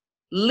easy.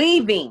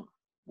 Leaving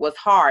was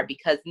hard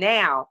because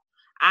now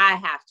I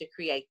have to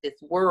create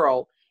this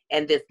world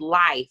and this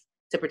life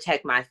to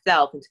protect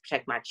myself and to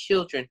protect my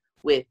children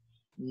with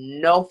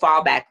no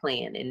fallback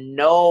plan and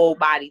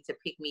nobody to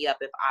pick me up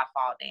if I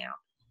fall down.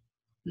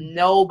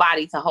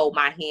 Nobody to hold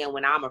my hand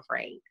when I'm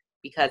afraid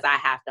because I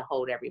have to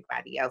hold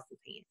everybody else's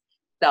hand.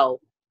 So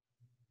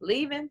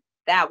leaving,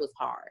 that was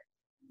hard.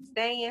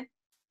 Staying,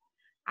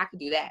 I could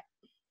do that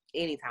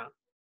anytime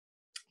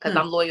because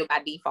I'm loyal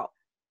by default.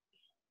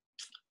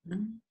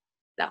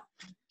 So,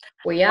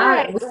 well,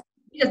 y'all,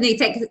 we just need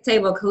to take a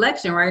table of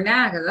collection right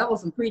now because that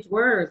was some preach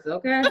words,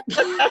 okay?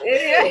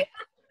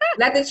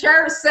 Let the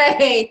church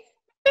say,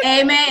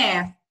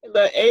 amen.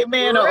 Look,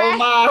 amen or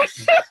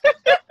homage.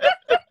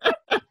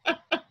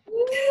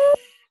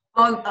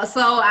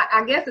 So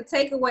I guess the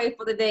takeaway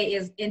for the day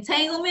is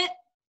entanglement.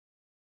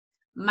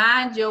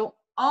 Mind your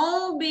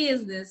own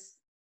business.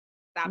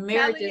 Stop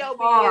marriage telling is your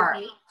hard.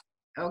 business.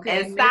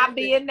 Okay. And stop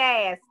being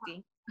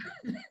nasty.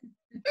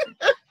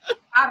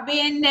 Stop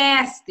being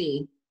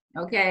nasty.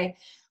 Okay.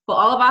 For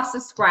all of our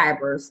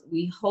subscribers,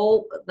 we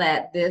hope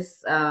that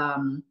this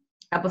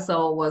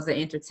episode was an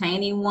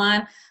entertaining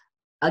one.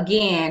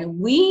 Again,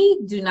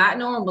 we do not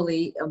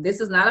normally,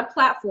 this is not a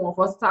platform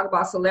for us to talk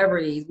about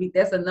celebrities.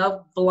 There's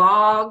enough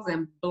vlogs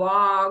and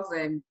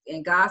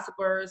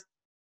gossipers.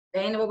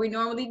 That ain't what we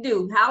normally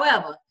do.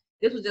 However,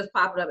 this was just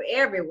popping up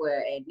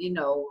everywhere. And,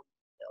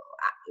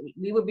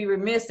 we would be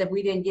remiss if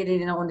we didn't get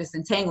in on this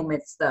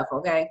entanglement stuff,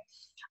 okay?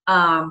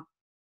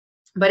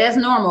 But as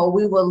normal,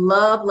 we would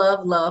love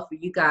for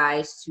you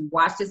guys to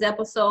watch this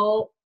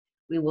episode.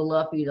 We would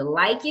love for you to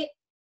like it.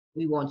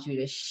 We want you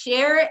to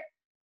share it.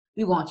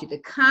 We want you to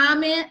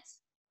comment.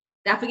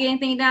 Did I forget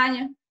anything,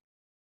 Danya?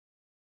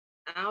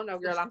 I don't know,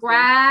 girl.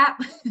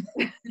 Subscribe.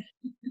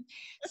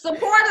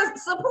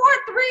 Support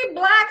 3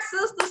 Black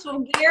sisters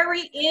from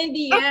Gary,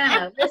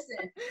 Indiana.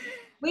 Listen,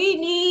 we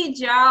need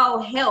y'all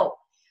help.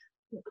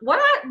 What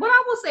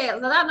I will say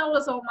is that I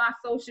notice on my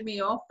social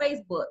media, on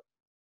Facebook,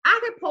 I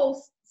can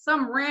post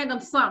some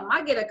random something.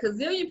 I get a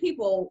gazillion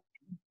people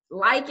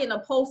liking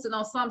or posting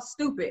on something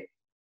stupid.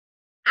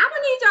 I'm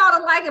gonna need y'all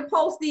to like and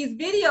post these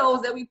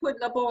videos that we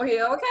putting up on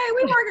here, okay?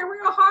 We working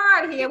real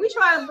hard here. We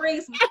trying to bring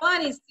some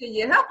funnies to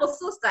you. Help a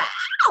sister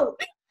out.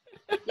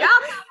 Y'all,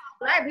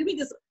 right? We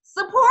just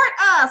support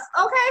us,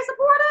 okay?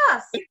 Support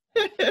us.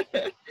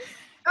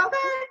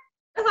 Okay?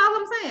 That's all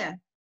I'm saying.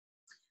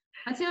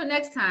 Until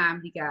next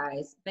time, you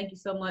guys. Thank you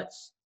so much.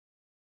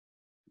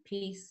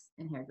 Peace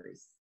and hair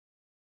grease.